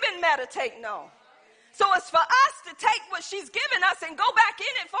what she been meditating on. So it's for us to take what she's given us and go back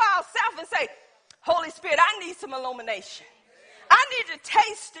in it for ourselves and say, Holy Spirit, I need some illumination. I need to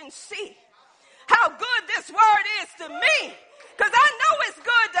taste and see how good this word is to me. Because I know it's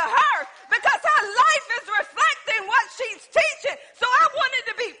good to her because her life is reflecting what she's teaching. So I want it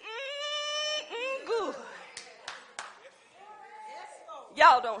to be good.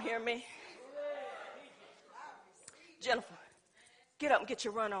 Y'all don't hear me. Jennifer, get up and get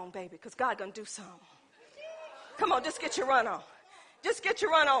your run on, baby, because God gonna do something. Come on, just get your run on. Just get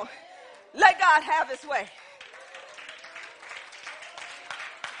your run on. Let God have his way.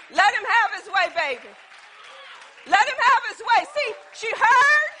 Let him have his way, baby. Let him have his way. See, she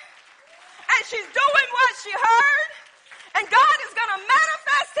heard, and she's doing what she heard, and God is going to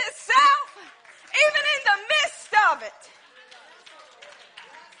manifest himself even in the midst of it.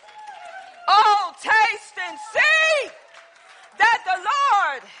 Oh, taste and see that the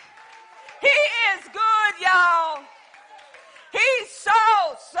Lord, he is good, y'all. He's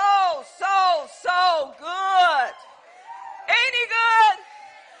so good. Ain't he good?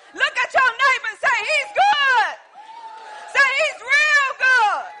 Look at your neighbor and say, he's good. Say, he's real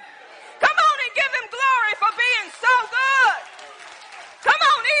good. Come on and give him glory for being so good. Come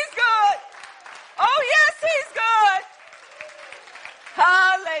on, he's good. Oh, yes, he's good.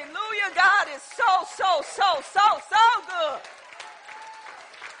 Hallelujah. God is so good.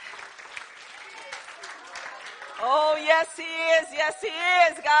 Oh, yes, he is. Yes, he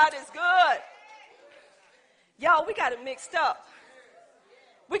is. God is good. Y'all, we got it mixed up.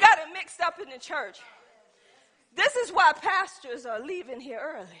 We got it mixed up in the church. This is why pastors are leaving here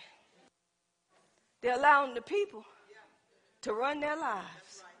early. They're allowing the people to run their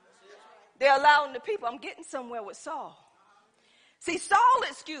lives. They're allowing the people. I'm getting somewhere with Saul. See, Saul's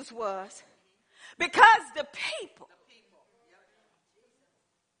excuse was because the people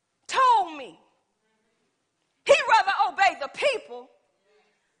told me. He'd rather obey the people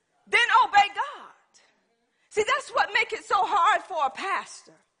than obey God. See, that's what makes it so hard for a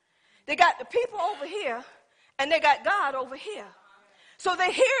pastor. They got the people over here, and they got God over here. So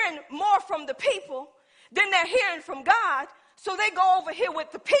they're hearing more from the people than they're hearing from God. So they go over here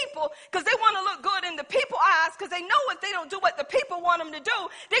with the people because they want to look good in the people's eyes because they know if they don't do what the people want them to do,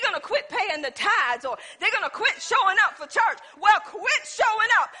 they're going to quit paying the tithes or they're going to quit showing up for church. Well, quit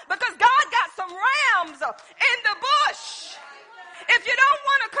showing up because God got some rams in the bush. If you don't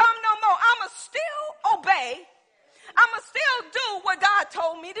want to come no more, I'm going to still obey. I'm going to still do what God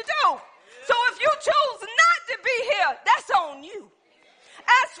told me to do. So if you choose not to be here, that's on you.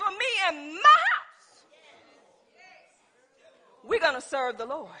 As for me and my house, we're going to serve the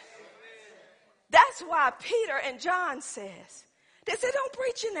Lord. That's why Peter and John says, they said, don't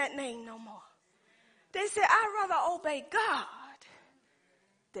preach in that name no more. They said, I'd rather obey God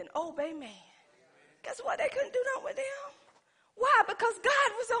than obey man. Guess what? They couldn't do nothing with them. Why? Because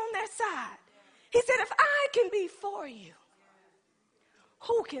God was on their side. He said, if I can be for you,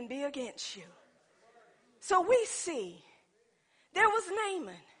 who can be against you? So we see there was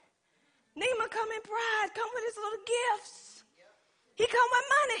Naaman. Naaman come in pride, come with his little gifts. He come with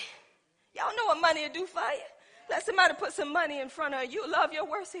money. Y'all know what money will do for you. Let somebody put some money in front of you. You love your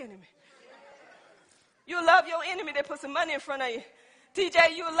worst enemy. You love your enemy. They put some money in front of you.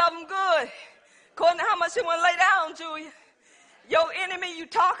 TJ, you love them good. According to how much they want to lay down, Julia. Your enemy, you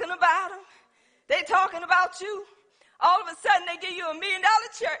talking about them. They talking about you. All of a sudden, they give you $1 million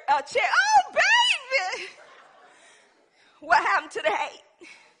check. Oh, baby. What happened to the hate?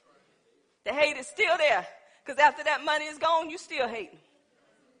 The hate is still there. Because after that money is gone, you still hate him.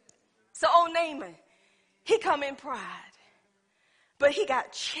 So old Naaman, he come in pride. But he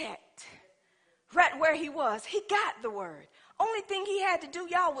got checked. Right where he was, he got the word. Only thing he had to do,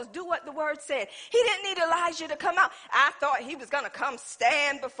 y'all, was do what the word said. He didn't need Elijah to come out. I thought he was going to come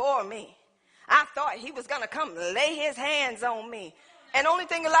stand before me. I thought he was going to come lay his hands on me. And only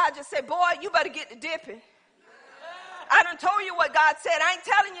thing Elijah said, boy, you better get to dipping. I done told you what God said. I ain't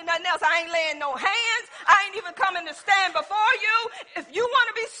telling you nothing else. I ain't laying no hands. I ain't even coming to stand before you. If you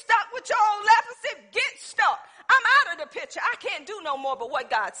want to be stuck with your own leprosy, get stuck. I'm out of the picture. I can't do no more but what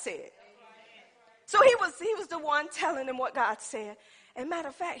God said. So he was the one telling them what God said. And matter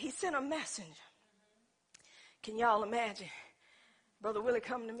of fact, he sent a messenger. Can y'all imagine? Brother Willie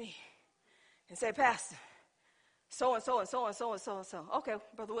come to me and say, Pastor, so-and-so and so-and-so and so-and-so. Okay,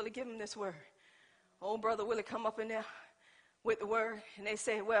 Brother Willie, give him this word. Old Brother Willie come up in there with the word, and they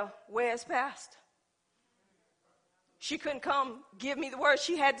say, well, where's Pastor? She couldn't come give me the word.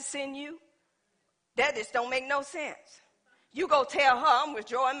 She had to send you. That just don't make no sense. You go tell her I'm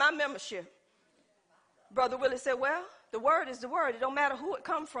withdrawing my membership. Brother Willie said, well, the word is the word. It don't matter who it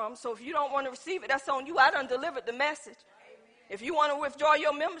come from. So if you don't want to receive it, that's on you. I done delivered the message. If you want to withdraw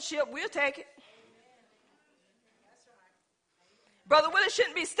your membership, we'll take it. Brother Willie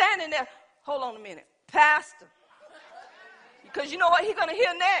shouldn't be standing there. Hold on a minute. Pastor. Because you know what he's going to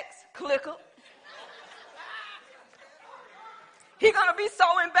hear next? Clicker. He's going to be so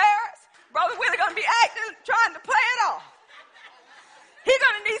embarrassed. Brother Willie going to be acting, trying to play it off. He's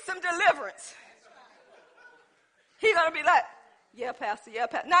going to need some deliverance. He's going to be like, yeah, Pastor, yeah,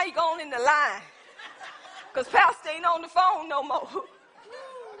 Pastor. Now you're going in the line. Because Pastor ain't on the phone no more.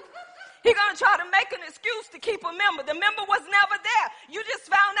 He's going to try to make an excuse to keep a member. The member was never there. You just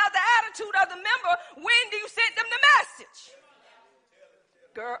found out the attitude of the member when you sent them the message.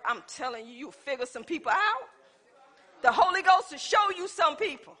 Girl, I'm telling you, you figure some people out. The Holy Ghost will show you some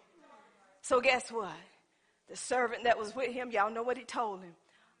people. So guess what? The servant that was with him, y'all know what he told him.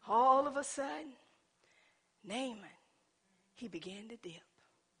 All of a sudden, Naaman, he began to dip.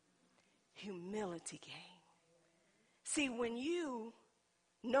 Humility came. See, when you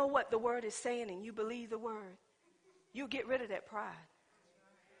know what the word is saying and you believe the word, you get rid of that pride.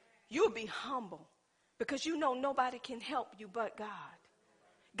 You'll be humble because you know nobody can help you but God.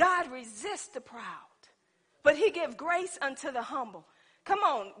 God resists the proud, but he gives grace unto the humble. Come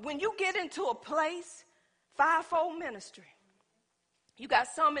on, when you get into a place, fivefold ministry, you got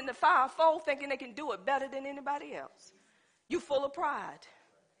some in the fivefold thinking they can do it better than anybody else. You full of pride.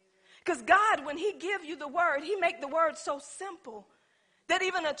 Because God, when he give you the word, he make the word so simple that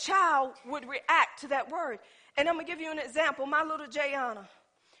even a child would react to that word. And I'm going to give you an example. My little Jayana,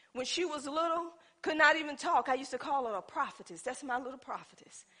 when she was little, could not even talk. I used to call her a prophetess. That's my little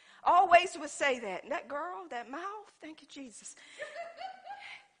prophetess. Always would say that. And that girl, that mouth, thank you, Jesus.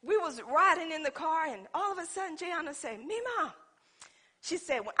 We was riding in the car, and all of a sudden, Jayana said, Mima, she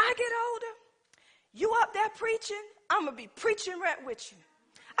said, when I get older, you up there preaching, I'm going to be preaching right with you.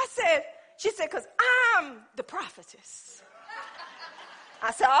 She said, because I'm the prophetess.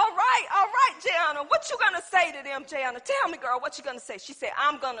 I said, all right, Jayana, what you going to say to them, Jayana? Tell me, girl, what you going to say? She said,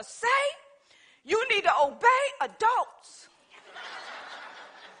 I'm going to say, you need to obey adults.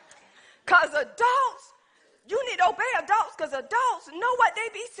 Because you need to obey adults because adults know what they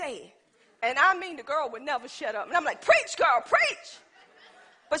be saying. And I mean, the girl would never shut up. And I'm like, preach, girl, preach.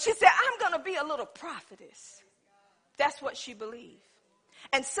 But she said, I'm going to be a little prophetess. That's what she believed.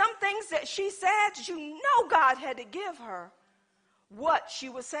 And some things that she said, you know God had to give her what she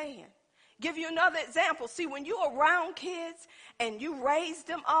was saying. Give you another example. See, when you're around kids and you raise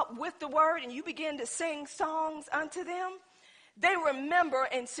them up with the word and you begin to sing songs unto them, they remember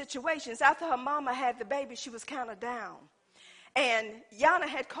in situations. After her mama had the baby, she was kind of down. And Yana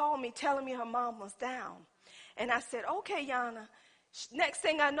had called me telling me her mom was down. And I said, okay, Yana. Next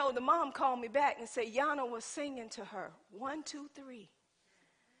thing I know, the mom called me back and said, Yana was singing to her. 1, 2, 3.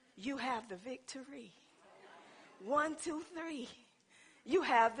 You have the victory. 1, 2, 3. You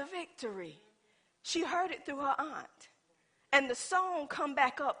have the victory. She heard it through her aunt. And the song come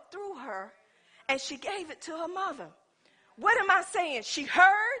back up through her, and she gave it to her mother. What am I saying? She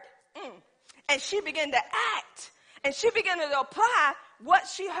heard, and she began to act, and she began to apply what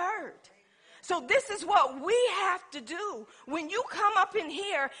she heard. So this is what we have to do. When you come up in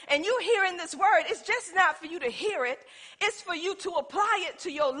here and you're hearing this word, it's just not for you to hear it. It's for you to apply it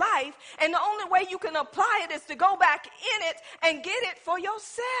to your life. And the only way you can apply it is to go back in it and get it for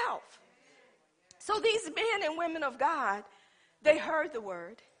yourself. So these men and women of God, they heard the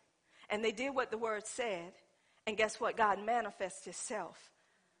word and they did what the word said. And guess what? God manifests himself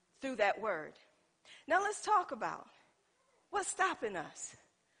through that word. Now let's talk about what's stopping us.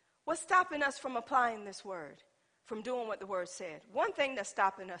 What's stopping us from applying this word, from doing what the word said? One thing that's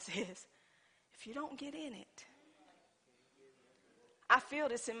stopping us is if you don't get in it. I feel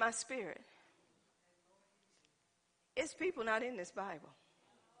this in my spirit. It's people not in this Bible.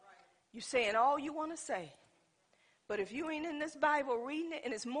 You're saying all you want to say. But if you ain't in this Bible reading it,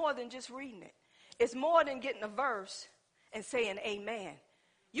 and it's more than just reading it. It's more than getting a verse and saying amen.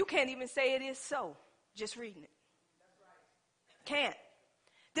 You can't even say it is so. just reading it. Can't.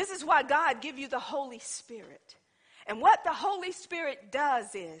 This is why God give you the Holy Spirit. And what the Holy Spirit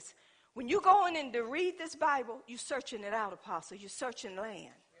does is, when you go in to read this Bible, you're searching it out, Apostle. You're searching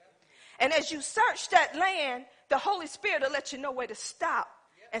land. And as you search that land, the Holy Spirit will let you know where to stop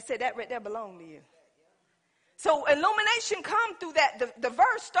and say, that right there belongs to you. So illumination come through that. The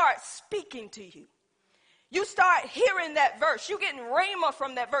verse starts speaking to you. You start hearing that verse. You're getting rhema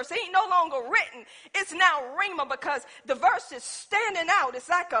from that verse. It ain't no longer written. It's now rhema because the verse is standing out. It's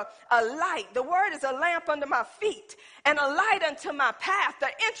like a light. The word is a lamp under my feet and a light unto my path. The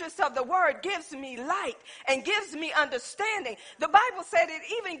interest of the word gives me light and gives me understanding. The Bible said it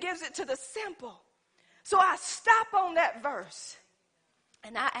even gives it to the simple. So I stop on that verse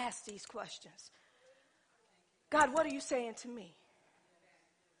and I ask these questions. God, what are you saying to me?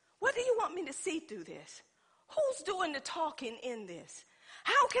 What do you want me to see through this? Who's doing the talking in this?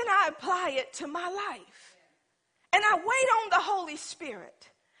 How can I apply it to my life? And I wait on the Holy Spirit.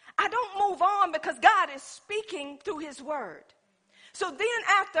 I don't move on because God is speaking through his word. So then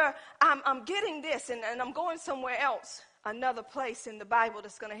after I'm getting this and I'm going somewhere else, another place in the Bible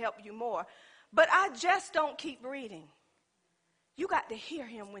that's going to help you more. But I just don't keep reading. You got to hear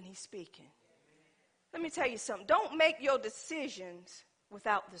him when he's speaking. Let me tell you something. Don't make your decisions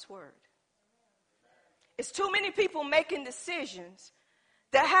without this word. It's too many people making decisions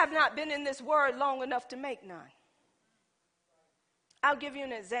that have not been in this word long enough to make none. I'll give you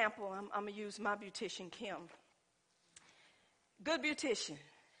an example. I'm going to use my beautician, Kim. Good beautician.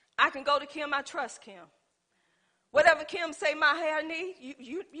 I can go to Kim. I trust Kim. Whatever Kim say my hair need,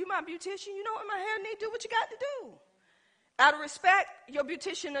 you my beautician. You know what my hair need, do what you got to do. Out of respect, your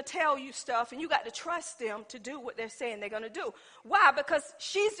beautician will tell you stuff, and you got to trust them to do what they're saying they're going to do. Why? Because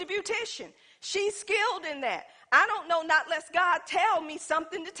she's the beautician. She's skilled in that. I don't know, not unless God tell me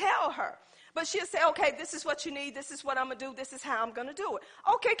something to tell her. But she'll say, okay, this is what you need. This is what I'm going to do. This is how I'm going to do it.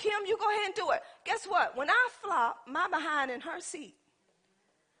 Okay, Kim, you go ahead and do it. Guess what? When I flop, my behind in her seat,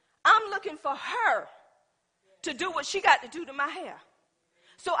 I'm looking for her to do what she got to do to my hair.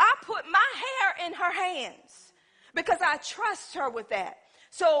 So I put my hair in her hands. Because I trust her with that.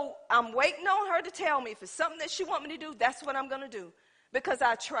 So I'm waiting on her to tell me if it's something that she wants me to do, that's what I'm going to do. Because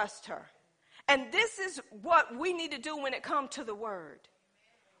I trust her. And this is what we need to do when it comes to the word.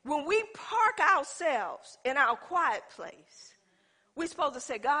 When we park ourselves in our quiet place, we're supposed to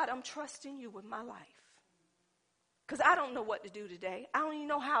say, God, I'm trusting you with my life. Because I don't know what to do today. I don't even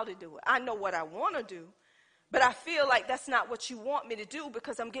know how to do it. I know what I want to do. But I feel like that's not what you want me to do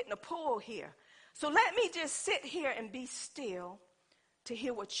because I'm getting a pull here. So let me just sit here and be still to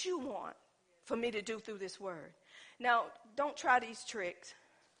hear what you want for me to do through this word. Now, don't try these tricks.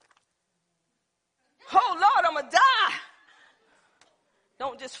 Oh, Lord, I'm going to die.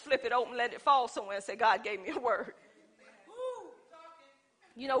 Don't just flip it open, let it fall somewhere and say, God gave me a word.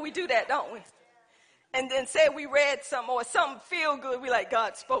 You know, we do that, don't we? And then say we read something or something feel good. We like,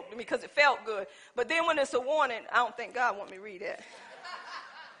 God spoke to me because it felt good. But then when it's a warning, I don't think God want me to read that.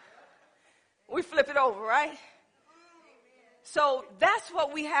 We flip it over, right? So that's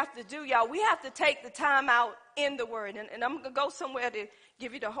what we have to do, y'all. We have to take the time out in the word. And I'm going to go somewhere to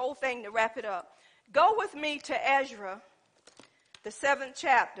give you the whole thing to wrap it up. Go with me to Ezra, the 7th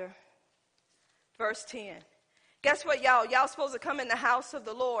chapter, verse 10. Guess what, y'all? Y'all supposed to come in the house of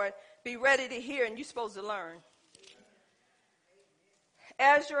the Lord, be ready to hear, and you're supposed to learn.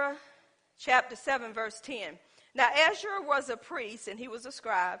 Ezra, chapter 7, verse 10. Now, Ezra was a priest, and he was a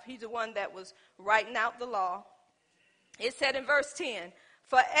scribe. He's the one that was writing out the law. It said in verse 10,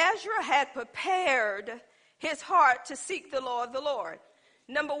 for Ezra had prepared his heart to seek the law of the Lord.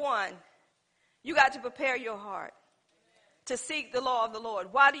 Number one, you got to prepare your heart to seek the law of the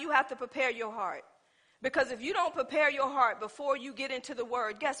Lord. Why do you have to prepare your heart? Because if you don't prepare your heart before you get into the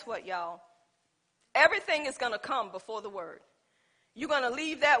word, guess what, y'all? Everything is going to come before the word. You're going to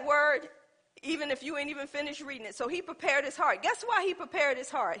leave that word even if you ain't even finished reading it. So he prepared his heart. Guess why he prepared his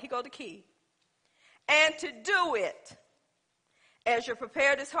heart? He go the key. And to do it. Ezra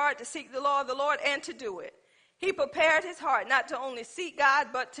prepared his heart to seek the law of the Lord and to do it. He prepared his heart not to only seek God,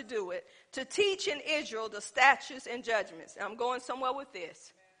 but to do it. To teach in Israel the statutes and judgments. And I'm going somewhere with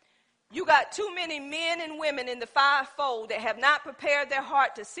this. You got too many men and women in the fivefold that have not prepared their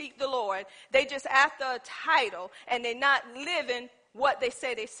heart to seek the Lord. They just after a title and they're not living what they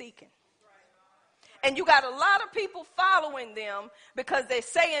say they're seeking. And you got a lot of people following them because they're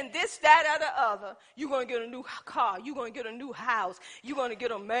saying this, that, or the other. You're going to get a new car. You're going to get a new house. You're going to get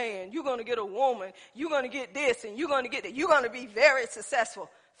a man. You're going to get a woman. You're going to get this and you're going to get that. You're going to be very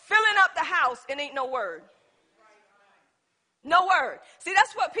successful. Filling up the house and ain't no word. No word. See,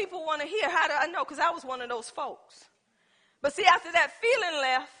 that's what people want to hear. How do I know? Because I was one of those folks. But see, after that feeling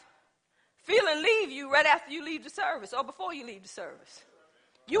left, feeling leave you right after you leave the service or before you leave the service.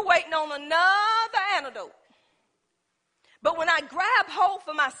 You waiting on another antidote. But when I grabbed hold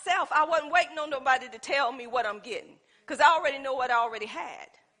for myself, I wasn't waiting on nobody to tell me what I'm getting, because I already know what I already had.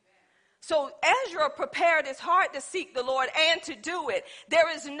 So Ezra prepared his heart to seek the Lord and to do it.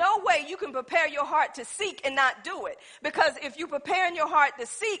 There is no way you can prepare your heart to seek and not do it. Because if you're preparing your heart to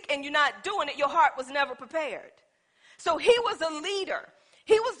seek and you're not doing it, your heart was never prepared. So he was a leader.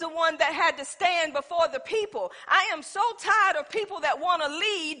 He was the one that had to stand before the people. I am so tired of people that want to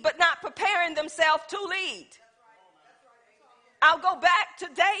lead but not preparing themselves to lead. I'll go back to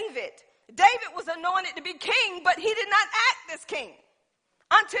David. David was anointed to be king, but he did not act as king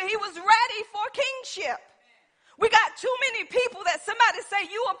until he was ready for kingship. We got too many people that somebody say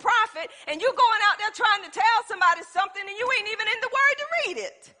you a prophet and you're going out there trying to tell somebody something and you ain't even in the word to read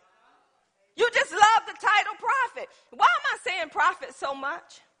it. You just love the title prophet. Why am I saying prophet so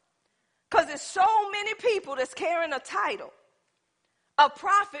much? Because there's so many people that's carrying a title of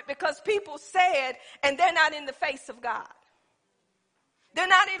prophet because people said and they're not in the face of God. They're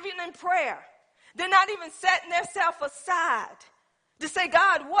not even in prayer. They're not even setting themselves aside to say,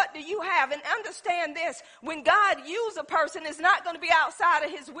 God, what do you have? And understand this, when God uses a person, it's not going to be outside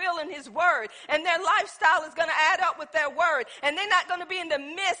of his will and his word. And their lifestyle is going to add up with their word. And they're not going to be in the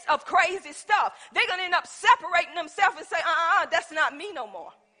midst of crazy stuff. They're going to end up separating themselves and say, that's not me no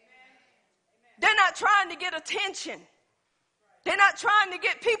more. They're not trying to get attention. They're not trying to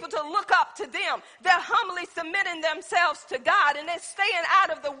get people to look up to them. They're humbly submitting themselves to God, and they're staying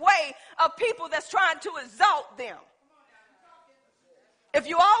out of the way of people that's trying to exalt them. If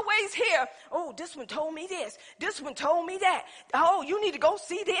you always hear, oh, this one told me this, this one told me that, oh, you need to go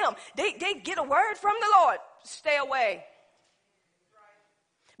see them. They get a word from the Lord. Stay away.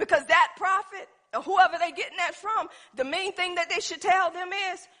 Because that prophet, or whoever they're getting that from, the main thing that they should tell them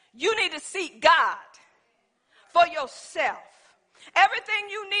is, you need to seek God for yourself. Everything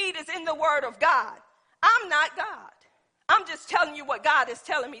you need is in the word of God. I'm not God. I'm just telling you what God is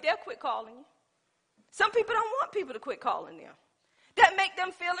telling me. They'll quit calling you. Some people don't want people to quit calling them. That make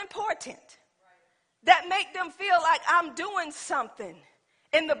them feel important. That make them feel like I'm doing something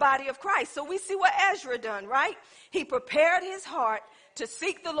in the body of Christ. So we see what Ezra done, right? He prepared his heart to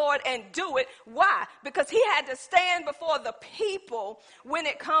seek the Lord and do it. Why? Because he had to stand before the people when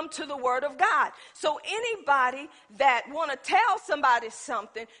it comes to the word of God. So anybody that want to tell somebody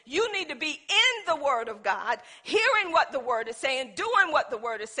something, you need to be in the word of God, hearing what the word is saying, doing what the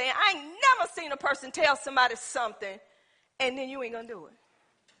word is saying. I ain't never seen a person tell somebody something and then you ain't going to do it.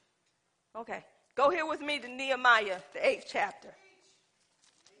 Okay. Go here with me to Nehemiah, the 8th chapter.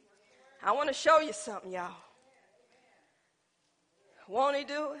 I want to show you something, y'all. Won't he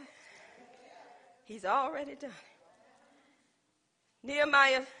do it? He's already done it.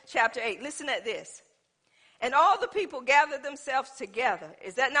 Nehemiah chapter 8. Listen at this. And all the people gathered themselves together.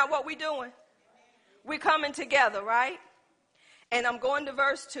 Is that not what we're doing? We're coming together, right? And I'm going to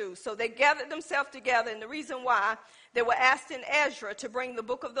verse 2. So they gathered themselves together, and the reason why, they were asked in Ezra to bring the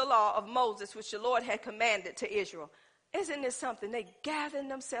book of the law of Moses, which the Lord had commanded to Israel. Isn't this something? They gathered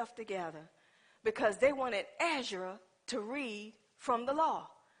themselves together because they wanted Ezra to read from the law,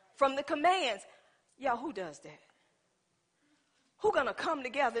 from the commands. Y'all, who does that? Who gonna come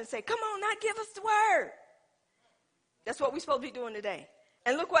together and say, come on, now give us the word? That's what we're supposed to be doing today.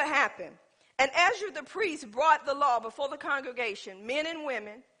 And look what happened. And Ezra the priest brought the law before the congregation, men and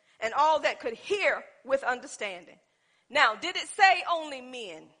women, and all that could hear with understanding. Now, did it say only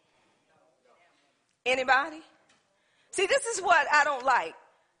men? Anybody? See, this is what I don't like.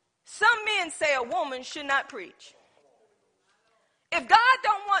 Some men say a woman should not preach. If God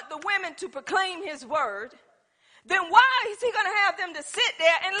don't want the women to proclaim his word, then why is he going to have them to sit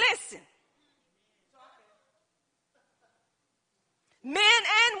there and listen? Men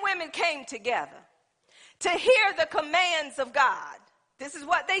and women came together to hear the commands of God. This is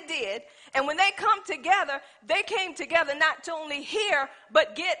what they did. And when they come together, they came together not to only hear,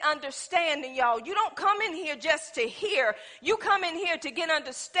 but get understanding, y'all. You don't come in here just to hear. You come in here to get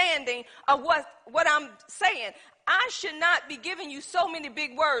understanding of what I'm saying. I should not be giving you so many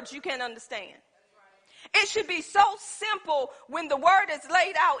big words you can't understand. It should be so simple when the word is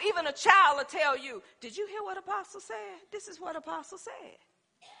laid out. Even a child will tell you, did you hear what Apostle said? This is what Apostle said.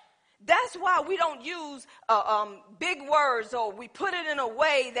 That's why we don't use big words, or we put it in a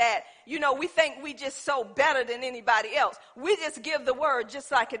way that, we think we just so better than anybody else. We just give the word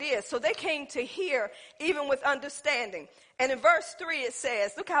just like it is. So they came to hear even with understanding. And in verse 3 it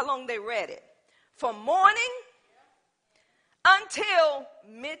says, look how long they read it. From morning until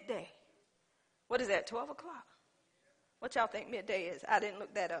midday. What is that, 12 o'clock? What y'all think midday is? I didn't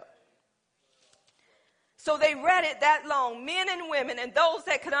look that up. So they read it that long, men and women and those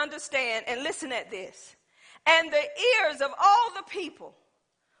that could understand. And listen at this. And the ears of all the people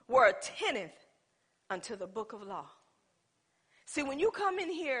were attentive unto the book of law. See, when you come in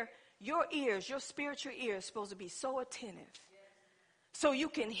here, your ears, your spiritual ears, are supposed to be so attentive so you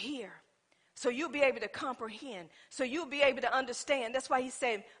can hear, so you'll be able to comprehend, so you'll be able to understand. That's why he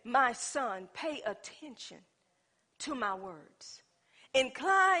said, my son, pay attention to my words.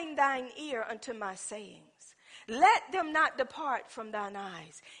 Incline thine ear unto my sayings. Let them not depart from thine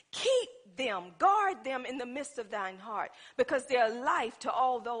eyes. Keep them, guard them in the midst of thine heart, because they are life to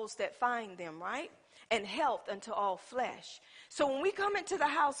all those that find them, right? And health unto all flesh. So when we come into the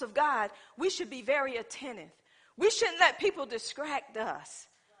house of God, we should be very attentive. We shouldn't let people distract us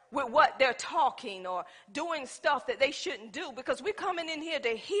with what they're talking or doing stuff that they shouldn't do, because we're coming in here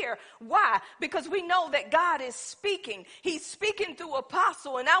to hear. Why? Because we know that God is speaking. He's speaking through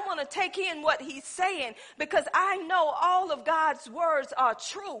apostle, and I want to take in what he's saying, because I know all of God's words are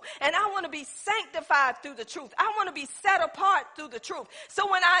true, and I want to be sanctified through the truth. I want to be set apart through the truth.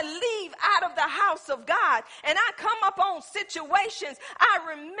 So when I leave out of the house of God and I come up on situations,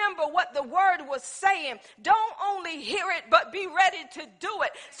 I remember what the word was saying. Don't only hear it, but be ready to do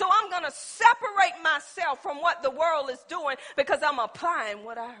it. So I'm going to separate myself from what the world is doing, because I'm applying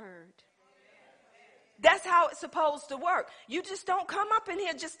what I heard. That's how it's supposed to work. You just don't come up in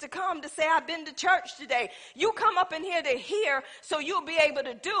here just to come to say, I've been to church today. You come up in here to hear, so you'll be able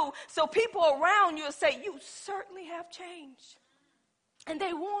to do. So people around you will say, you certainly have changed. And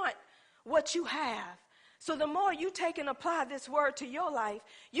they want what you have. So the more you take and apply this word to your life,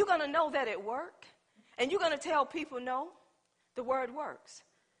 you're going to know that it works. And you're going to tell people, no, the word works.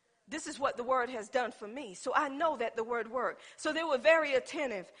 This is what the word has done for me. So I know that the word worked. So they were very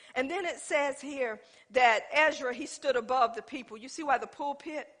attentive. And then it says here that Ezra, he stood above the people. You see why the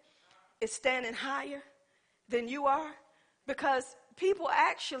pulpit is standing higher than you are? Because people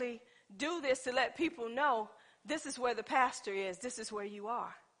actually do this to let people know this is where the pastor is. This is where you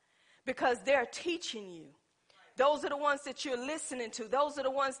are. Because they're teaching you. Those are the ones that you're listening to. Those are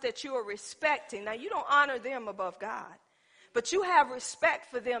the ones that you are respecting. Now, you don't honor them above God. But you have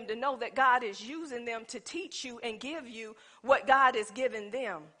respect for them to know that God is using them to teach you and give you what God has given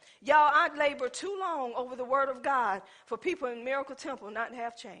them. Y'all, I'd labor too long over the word of God for people in Miracle Temple not to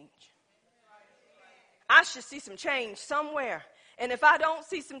have change. I should see some change somewhere. And if I don't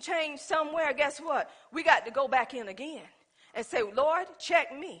see some change somewhere, guess what? We got to go back in again and say, Lord,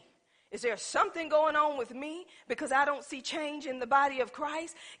 check me. Is there something going on with me because I don't see change in the body of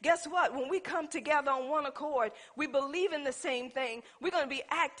Christ? Guess what? When we come together on one accord, we believe in the same thing. We're going to be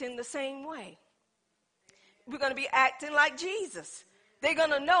acting the same way. We're going to be acting like Jesus. They're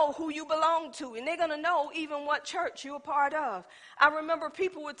going to know who you belong to, and they're going to know even what church you're a part of. I remember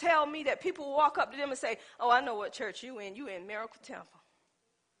people would tell me that people would walk up to them and say, oh, I know what church you in. You in Miracle Temple.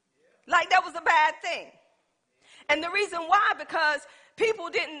 Like that was a bad thing. And the reason why, because people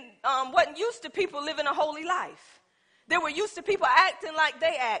wasn't used to people living a holy life. They were used to people acting like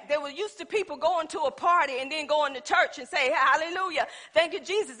they act. They were used to people going to a party and then going to church and say, hallelujah, thank you,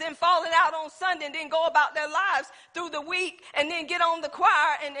 Jesus, then falling out on Sunday and then go about their lives through the week and then get on the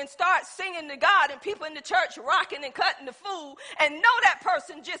choir and start singing to God, and people in the church rocking and cutting the fool and know that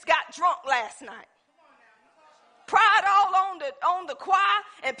person just got drunk last night. Pride all on the choir,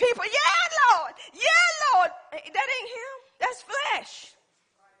 and people, yeah, Lord. That ain't him. That's flesh.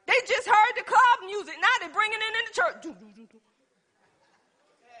 They just heard the club music. Now they're bringing it in the church.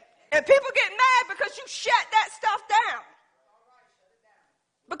 And people get mad because you shut that stuff down.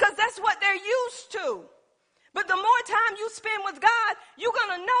 Because that's what they're used to. But the more time you spend with God, you're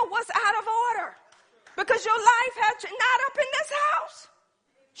going to know what's out of order. Because your life has not up in this house.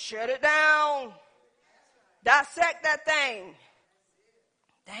 Shut it down. Dissect that thing.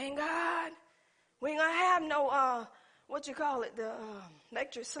 Thank God. We ain't going to have no, the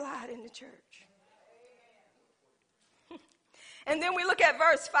electric slide in the church. And then we look at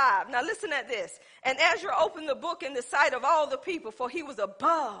verse 5. Now listen at this. And Ezra opened the book in the sight of all the people, for he was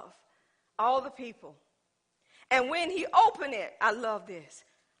above all the people. And when he opened it, I love this,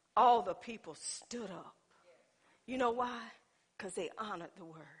 all the people stood up. You know why? Because they honored the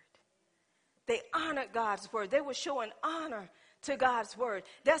word. They honored God's word. They were showing honor to God's word.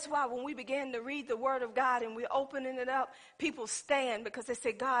 That's why when we begin to read the word of God and we're opening it up, people stand because they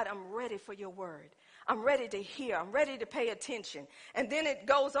say, God, I'm ready for your word. I'm ready to hear. I'm ready to pay attention. And then it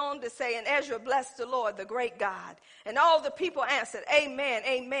goes on to say, and Ezra blessed the Lord, the great God. And all the people answered, amen,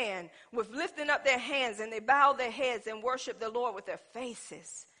 amen, with lifting up their hands, and they bowed their heads and worshiped the Lord with their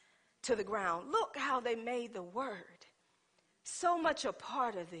faces to the ground. Look how they made the word so much a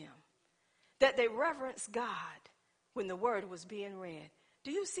part of them that they reverenced God when the word was being read.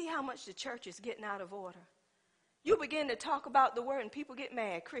 Do you see how much the church is getting out of order? You begin to talk about the word and people get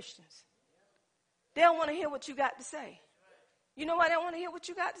mad, Christians. They don't want to hear what you got to say. You know why they don't want to hear what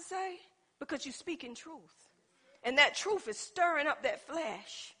you got to say? Because you speak in truth. And that truth is stirring up that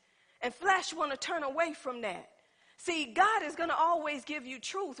flesh. And flesh want to turn away from that. See, God is going to always give you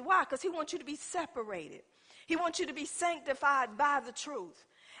truth. Why? Because he wants you to be separated. He wants you to be sanctified by the truth.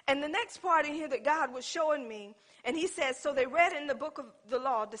 And the next part in here that God was showing me, and he says, so they read in the book of the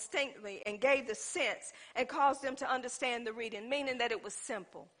law distinctly and gave the sense and caused them to understand the reading, meaning that it was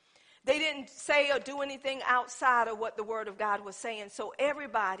simple. They didn't say or do anything outside of what the word of God was saying, so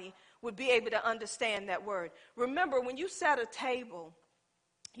everybody would be able to understand that word. Remember, when you set a table,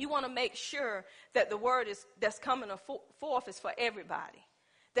 you want to make sure that the word that's coming forth is for everybody,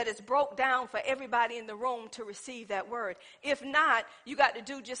 that it's broke down for everybody in the room to receive that word. If not, you got to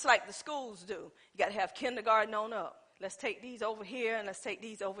do just like the schools do. You got to have kindergarten on up. Let's take these over here and let's take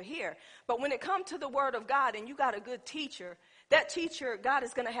these over here. But when it comes to the word of God and you got a good teacher, that teacher, God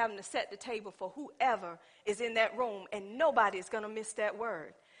is going to have them to set the table for whoever is in that room, and nobody is going to miss that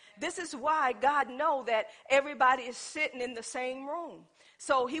word. This is why God knows that everybody is sitting in the same room.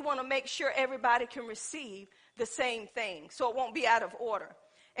 So he want to make sure everybody can receive the same thing, so it won't be out of order.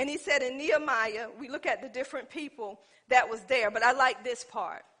 And he said in Nehemiah, we look at the different people that was there, but I like this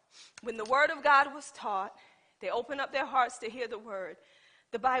part. When the word of God was taught, they opened up their hearts to hear the word.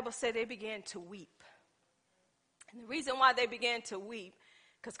 The Bible said they began to weep. And the reason why they began to weep,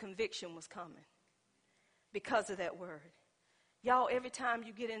 because conviction was coming because of that word. Y'all, every time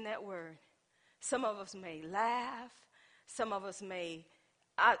you get in that word, some of us may laugh, some of us may,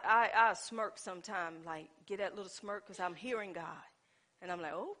 I smirk sometimes, like get that little smirk because I'm hearing God. And I'm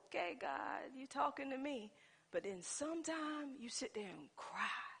like, okay, God, you talking to me. But then sometime you sit there and cry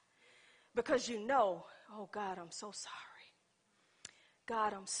because you know, oh, God, I'm so sorry.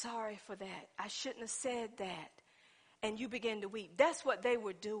 God, I'm sorry for that. I shouldn't have said that. And you begin to weep. That's what they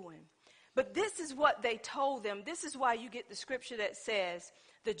were doing. But this is what they told them. This is why you get the scripture that says,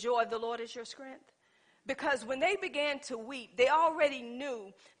 the joy of the Lord is your strength. Because when they began to weep, they already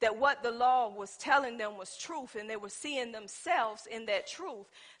knew that what the law was telling them was truth, and they were seeing themselves in that truth.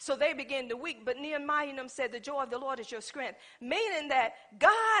 So they began to weep. But Nehemiah and them said, the joy of the Lord is your strength, meaning that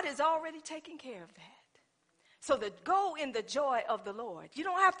God is already taking care of that. So go in the joy of the Lord. You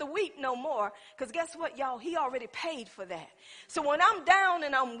don't have to weep no more, because guess what, y'all? He already paid for that. So when I'm down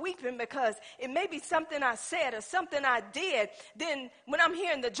and I'm weeping because it may be something I said or something I did, then when I'm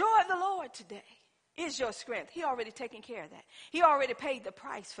hearing the joy of the Lord today is your strength, he already taken care of that. He already paid the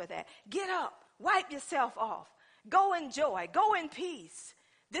price for that. Get up, wipe yourself off, go in joy, go in peace.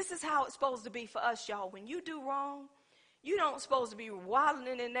 This is how it's supposed to be for us, y'all. When you do wrong, you don't supposed to be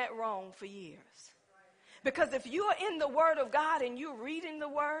wallowing in that wrong for years. Because if you're in the word of God and you're reading the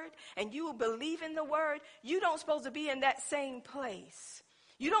word and you believe in the word, you don't supposed to be in that same place.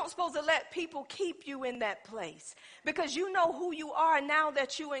 You don't supposed to let people keep you in that place, because you know who you are now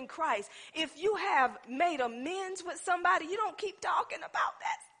that you're in Christ. If you have made amends with somebody, you don't keep talking about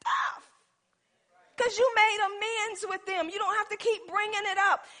that stuff. Because you made amends with them. You don't have to keep bringing it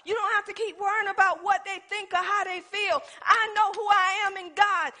up. You don't have to keep worrying about what they think or how they feel. I know who I am in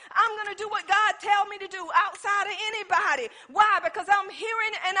God. I'm going to do what God tells me to do outside of anybody. Why? Because I'm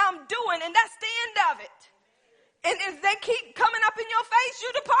hearing and I'm doing, and that's the end of it. And if they keep coming up in your face, you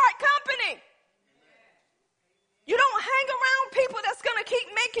depart company. You don't hang around people that's going to keep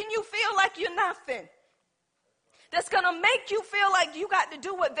making you feel like you're nothing. That's going to make you feel like you got to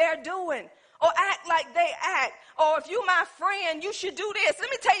do what they're doing, or act like they act. Or if you my friend, you should do this. Let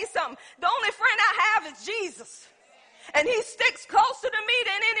me tell you something. The only friend I have is Jesus. And he sticks closer to me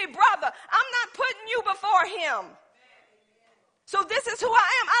than any brother. I'm not putting you before him. So this is who I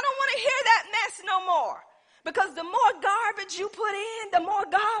am. I don't want to hear that mess no more. Because the more garbage you put in, the more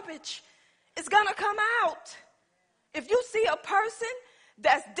garbage is going to come out. If you see a person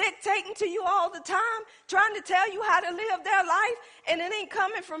that's dictating to you all the time, trying to tell you how to live their life, and it ain't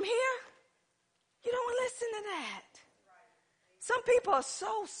coming from here, you don't listen to that. Some people are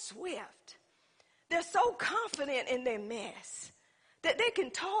so swift. They're so confident in their mess that they can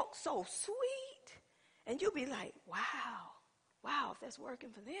talk so sweet. And you'll be like, wow, wow, if that's working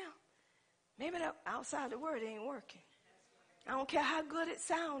for them, maybe that outside the word ain't working. I don't care how good it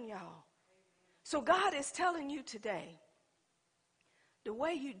sounds, y'all. So God is telling you today, the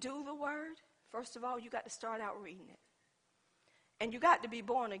way you do the word, first of all, you got to start out reading it. And you got to be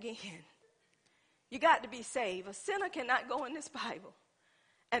born again. You got to be saved. A sinner cannot go in this Bible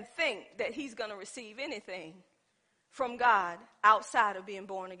and think that he's going to receive anything from God outside of being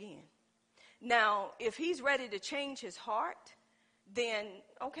born again. Now, if he's ready to change his heart, then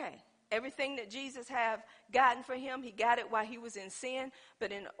okay. Everything that Jesus have gotten for him, he got it while he was in sin.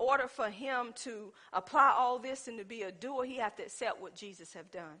 But in order for him to apply all this and to be a doer, he have to accept what Jesus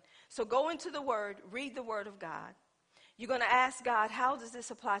have done. So go into the word, read the word of God. You're going to ask God, how does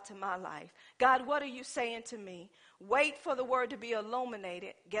this apply to my life? God, what are you saying to me? Wait for the word to be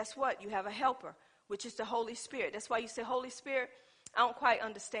illuminated. Guess what? You have a helper, which is the Holy Spirit. That's why you say, Holy Spirit, I don't quite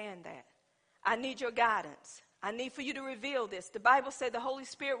understand that. I need your guidance. I need for you to reveal this. The Bible said the Holy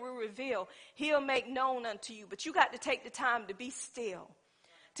Spirit will reveal. He'll make known unto you. But you got to take the time to be still,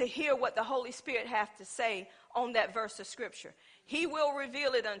 to hear what the Holy Spirit has to say on that verse of Scripture. He will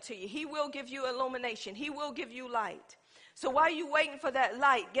reveal it unto you. He will give you illumination. He will give you light. So while you're waiting for that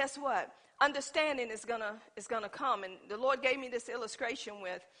light, guess what? Understanding is gonna come. And the Lord gave me this illustration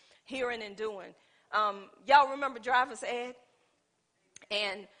with hearing and doing. Y'all remember driver's ed?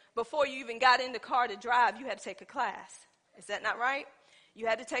 And before you even got in the car to drive, you had to take a class. Is that not right? You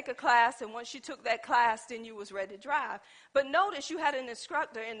had to take a class, and once you took that class, then you was ready to drive. But notice you had an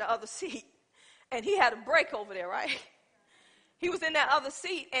instructor in the other seat, and he had a brake over there, right? He was in that other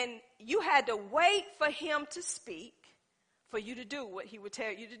seat, and you had to wait for him to speak for you to do what he would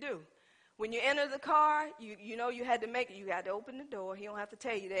tell you to do. When you enter the car, you know you had to open the door. He don't have to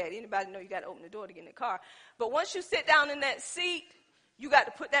tell you that. Anybody know you got to open the door to get in the car. But once you sit down in that seat, you got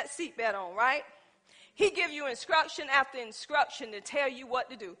to put that seatbelt on, right? He give you instruction after instruction to tell you what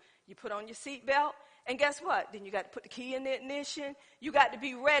to do. You put on your seatbelt, and guess what? Then you got to put the key in the ignition. You got to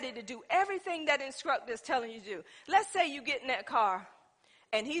be ready to do everything that instructor is telling you to do. Let's say you get in that car,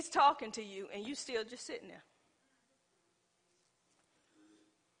 and he's talking to you, and you still just sitting there.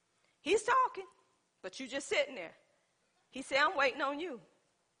 He's talking, but you just sitting there. He said, I'm waiting on you.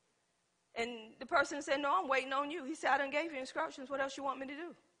 And the person said, no, I'm waiting on you. He said, I done gave you instructions. What else you want me to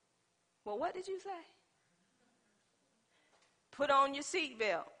do? Well, what did you say? Put on your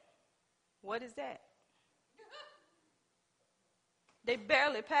seatbelt. What is that? They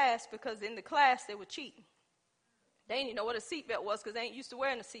barely passed because in the class they were cheating. They didn't even know what a seatbelt was because they ain't used to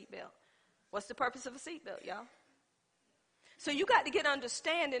wearing a seatbelt. What's the purpose of a seatbelt, y'all? So you got to get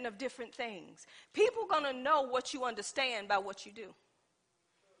understanding of different things. People going to know what you understand by what you do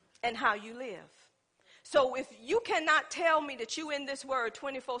and how you live. So if you cannot tell me that you in this word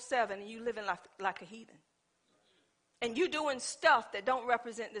 24/7 and you living like a heathen, and you doing stuff that don't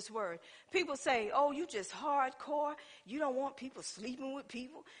represent this word, people say, oh, you just hardcore. You don't want people sleeping with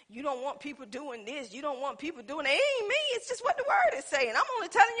people. You don't want people doing this. You don't want people doing that. It ain't me. It's just what the word is saying. I'm only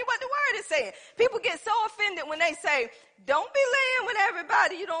telling you what the word is saying. People get so offended when they say, don't be laying with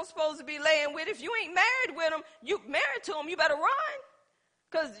everybody you don't supposed to be laying with. If you ain't married with them, you married to them, you better run.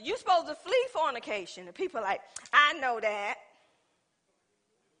 Because you're supposed to flee fornication. And people are like, I know that.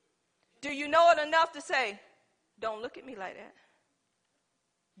 Do you know it enough to say, don't look at me like that?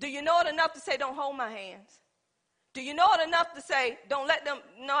 Do you know it enough to say, don't hold my hands? Do you know it enough to say, don't let them,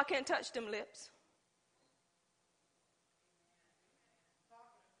 no, I can't touch them lips?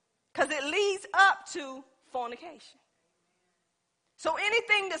 Because it leads up to fornication. So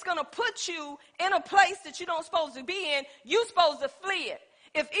anything that's going to put you in a place that you don't supposed to be in, you're supposed to flee it.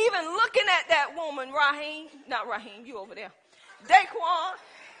 If even looking at that woman, not Raheem, you over there, Daquan,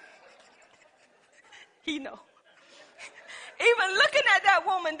 he know. Even looking at that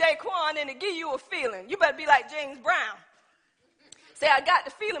woman, Daquan, and it give you a feeling, you better be like James Brown. Say, I got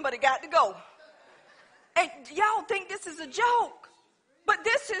the feeling, but it got to go. And y'all think this is a joke, but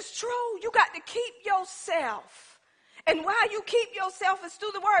this is true. You got to keep yourself. And while you keep yourself, it's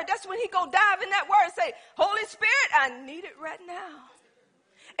through the word. That's when he go dive in that word and say, Holy Spirit, I need it right now.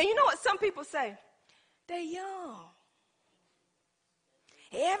 And you know what some people say? They're young.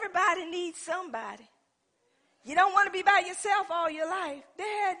 Everybody needs somebody. You don't want to be by yourself all your life. They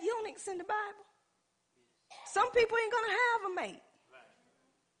had eunuchs in the Bible. Some people ain't going to have a mate.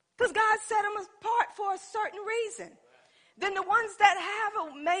 Because God set them apart for a certain reason. Then the ones that have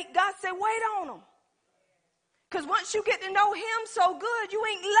a mate, God said, wait on them. Because once you get to know him so good, you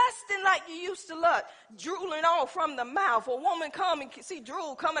ain't lusting like you used to lust. Drooling all from the mouth. A woman come and see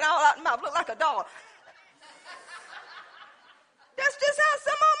drool coming all out the mouth. Look like a dog. That's just how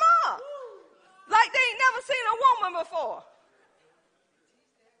some of them are. Like they ain't never seen a woman before.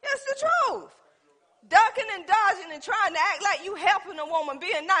 It's the truth. Ducking and dodging and trying to act like you helping a woman,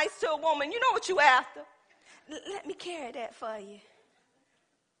 being nice to a woman. You know what you after. Let me carry that for you.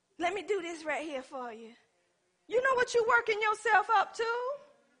 Let me do this right here for you. You know what you're working yourself up to?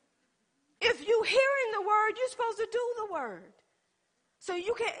 If you hearing the word, you're supposed to do the word. So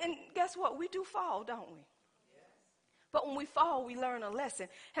you can't, and guess what? We do fall, don't we? But when we fall, we learn a lesson.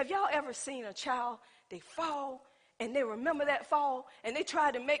 Have y'all ever seen a child, they fall, and they remember that fall, and they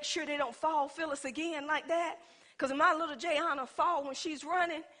try to make sure they don't fall, Phyllis, again like that? Because my little Jayhana fall when she's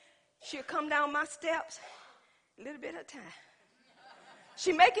running, she'll come down my steps a little bit at a time.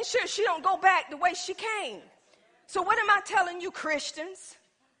 She making sure she don't go back the way she came. So what am I telling you, Christians?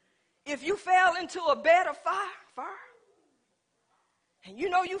 If you fell into a bed of fire, and you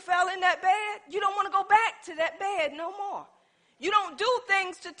know you fell in that bed, you don't want to go back to that bed no more. You don't do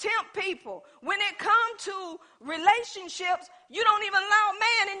things to tempt people. When it comes to relationships, you don't even allow a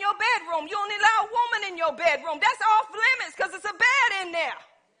man in your bedroom. You only allow a woman in your bedroom. That's off limits because it's a bed in there.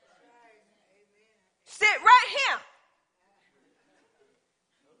 Sit right here.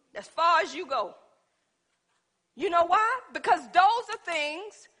 As far as you go. You know why? Because those are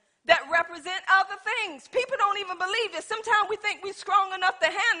things that represent other things. People don't even believe this. Sometimes we think we're strong enough to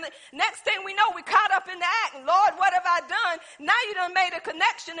handle it. Next thing we know, we're caught up in the act. Lord, what have I done? Now you done made a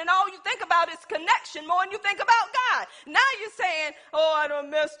connection, and all you think about is connection more than you think about God. Now you're saying, oh, I done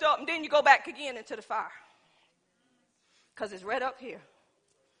messed up. And then you go back again into the fire. Because it's right up here.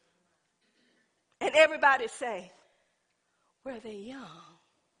 And everybody say, were they young?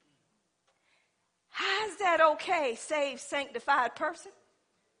 How is that okay, saved, sanctified person?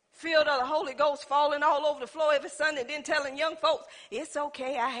 Filled of the Holy Ghost, falling all over the floor every Sunday, then telling young folks, it's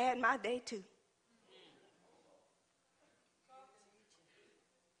okay, I had my day too.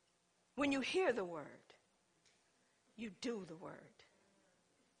 When you hear the word, you do the word.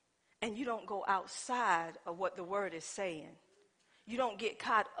 And you don't go outside of what the word is saying. You don't get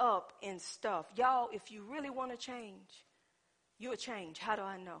caught up in stuff. Y'all, if you really want to change, you'll change. How do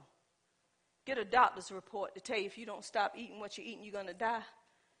I know? Get a doctor's report to tell you if you don't stop eating what you're eating, you're going to die.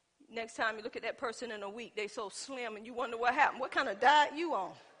 Next time you look at that person in a week, they so slim and you wonder what happened. What kind of diet you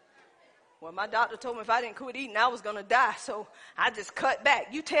on? Well, my doctor told me if I didn't quit eating, I was going to die. So I just cut back.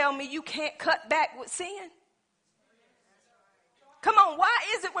 You tell me you can't cut back with sin? Come on, why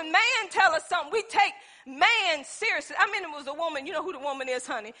is it when man tell us something, we take man seriously? I mean, it was a woman. You know who the woman is,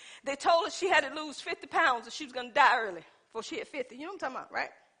 honey. They told her she had to lose 50 pounds or she was going to die early before she hit 50. You know what I'm talking about, right?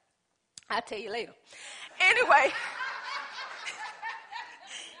 I'll tell you later. Anyway,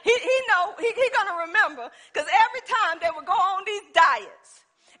 he going to remember, because every time they would go on these diets,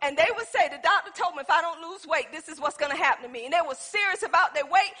 and they would say, the doctor told me if I don't lose weight, this is what's going to happen to me. And they were serious about their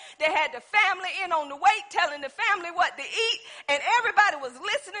weight. They had the family in on the weight, telling the family what to eat, and everybody was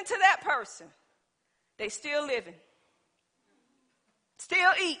listening to that person. They still living,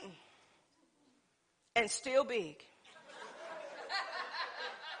 still eating, and still big.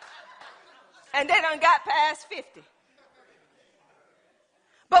 And they done got past 50.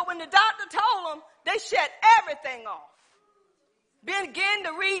 But when the doctor told them, they shut everything off. Began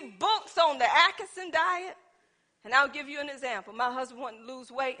to read books on the Atkins diet. And I'll give you an example. My husband wanted to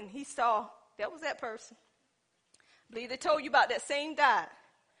lose weight, and he saw, that was that person. I believe they told you about that same diet.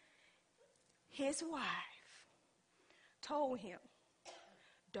 His wife told him,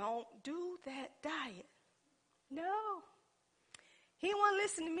 don't do that diet. No. He didn't want to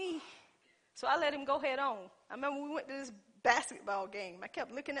listen to me. So I let him go head on. I remember we went to this basketball game. I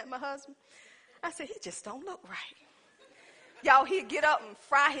kept looking at my husband. I said, he just don't look right. Y'all, he'd get up and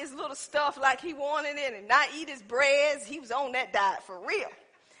fry his little stuff like he wanted it and not eat his breads. He was on that diet for real.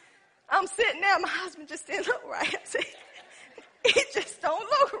 I'm sitting there. My husband just didn't look right. I said, he just don't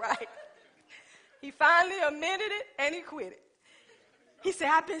look right. He finally admitted it and he quit it. He said,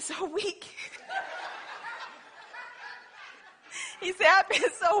 I've been so weak. He said, I've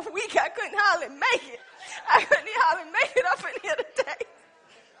been so weak, I couldn't hardly make it. I couldn't hardly make it up in here today.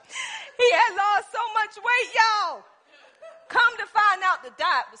 He had lost so much weight, y'all. Come to find out the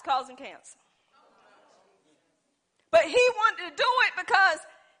diet was causing cancer. But he wanted to do it because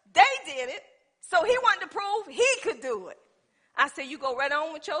they did it, so he wanted to prove he could do it. I said, you go right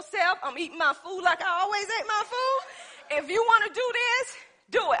on with yourself. I'm eating my food like I always ate my food. If you want to do this,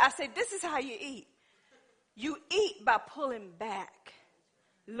 do it. I said, this is how you eat. You eat by pulling back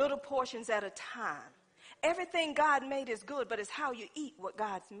little portions at a time. Everything God made is good, but it's how you eat what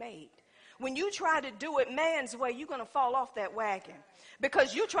God's made. When you try to do it man's way, you're going to fall off that wagon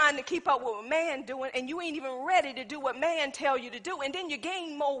because you're trying to keep up with what man doing, and you ain't even ready to do what man tell you to do, and then you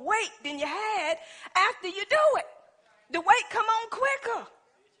gain more weight than you had after you do it. The weight come on quicker.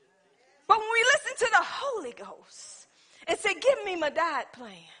 But when we listen to the Holy Ghost and say, give me my diet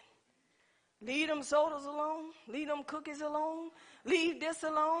plan. Leave them sodas alone. Leave them cookies alone. Leave this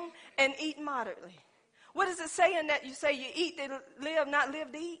alone and eat moderately. What is it saying that you say you eat to live, not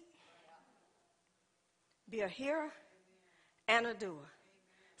live to eat? Be a hearer and a doer.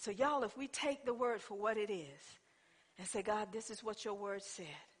 So y'all, if we take the word for what it is and say, God, this is what your word said.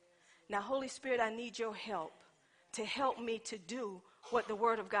 Now, Holy Spirit, I need your help to help me to do what the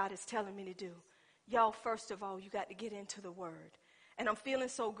word of God is telling me to do. Y'all, first of all, you got to get into the word. And I'm feeling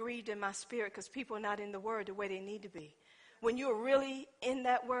so grieved in my spirit because people are not in the word the way they need to be. When you're really in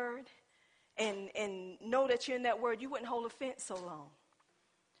that word and know that you're in that word, you wouldn't hold offense so long.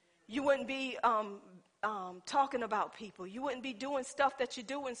 You wouldn't be talking about people. You wouldn't be doing stuff that you're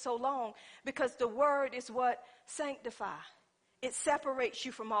doing so long because the word is what sanctifies. It separates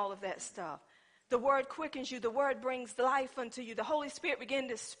you from all of that stuff. The word quickens you. The word brings life unto you. The Holy Spirit begin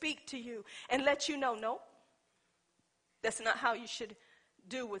to speak to you and let you know, no, that's not how you should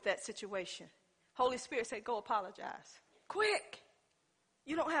do with that situation. Holy Spirit said, go apologize. Quick.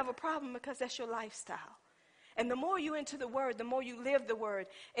 You don't have a problem because that's your lifestyle. And the more you into the word, the more you live the word.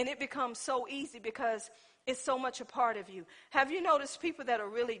 And it becomes so easy because it's so much a part of you. Have you noticed people that are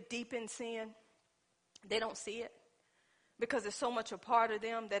really deep in sin? They don't see it because it's so much a part of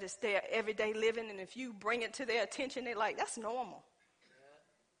them that it's their everyday living. And if you bring it to their attention, they're like, that's normal.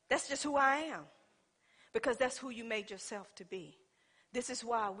 That's just who I am. Because that's who you made yourself to be. This is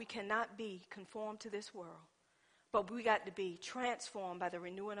why we cannot be conformed to this world. But we got to be transformed by the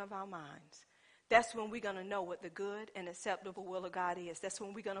renewing of our minds. That's when we're going to know what the good and acceptable will of God is. That's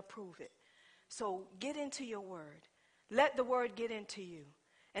when we're going to prove it. So get into your word. Let the word get into you.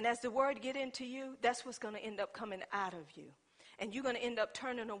 And as the word get into you, that's what's going to end up coming out of you. And you're going to end up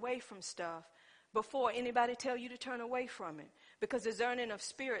turning away from stuff before anybody tell you to turn away from it. Because the discerning of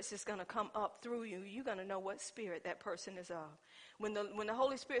spirits is going to come up through you. You're going to know what spirit that person is of. When the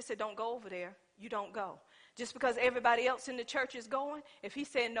Holy Spirit said, don't go over there, you don't go. Just because everybody else in the church is going, if he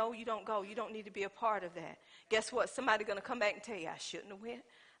said, no, you don't go. You don't need to be a part of that. Guess what? Somebody's going to come back and tell you, I shouldn't have went.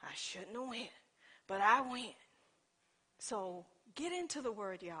 I shouldn't have went. But I went. So get into the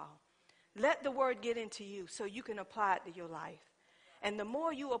word, y'all. Let the word get into you so you can apply it to your life. And the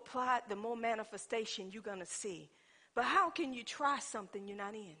more you apply it, the more manifestation you're going to see. But how can you try something you're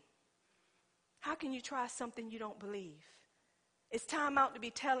not in? How can you try something you don't believe? It's time out to be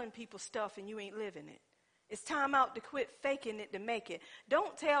telling people stuff and you ain't living it. It's time out to quit faking it to make it.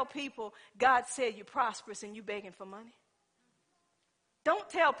 Don't tell people God said you're prosperous and you begging for money. Don't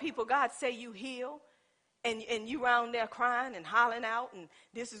tell people God said you heal and you around there crying and hollering out and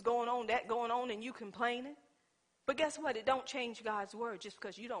this is going on, that going on, and you complaining. But guess what? It don't change God's word just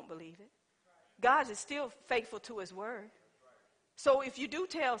because you don't believe it. God is still faithful to his word. So if you do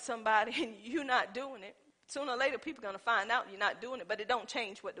tell somebody and you're not doing it, sooner or later people are going to find out you're not doing it, but it don't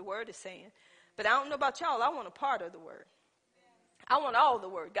change what the word is saying. But I don't know about y'all. I want a part of the word. I want all the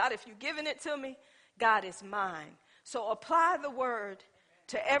word. God, if you're giving it to me, God is mine. So apply the word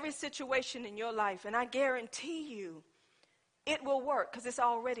to every situation in your life, and I guarantee you it will work because it's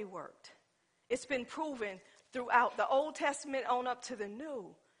already worked. It's been proven throughout the Old Testament on up to the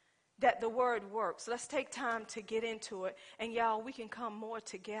New that the word works. Let's take time to get into it. And y'all, we can come more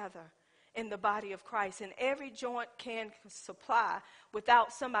together in the body of Christ. And every joint can supply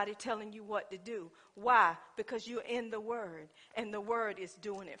without somebody telling you what to do. Why? Because you're in the word. And the word is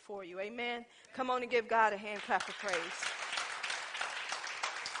doing it for you. Amen? Come on and give God a hand clap of praise.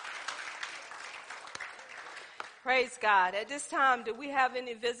 Praise God. At this time, do we have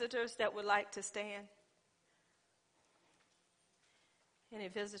any visitors that would like to stand? Any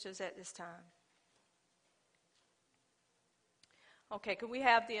visitors at this time? Okay, can we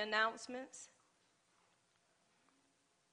have the announcements?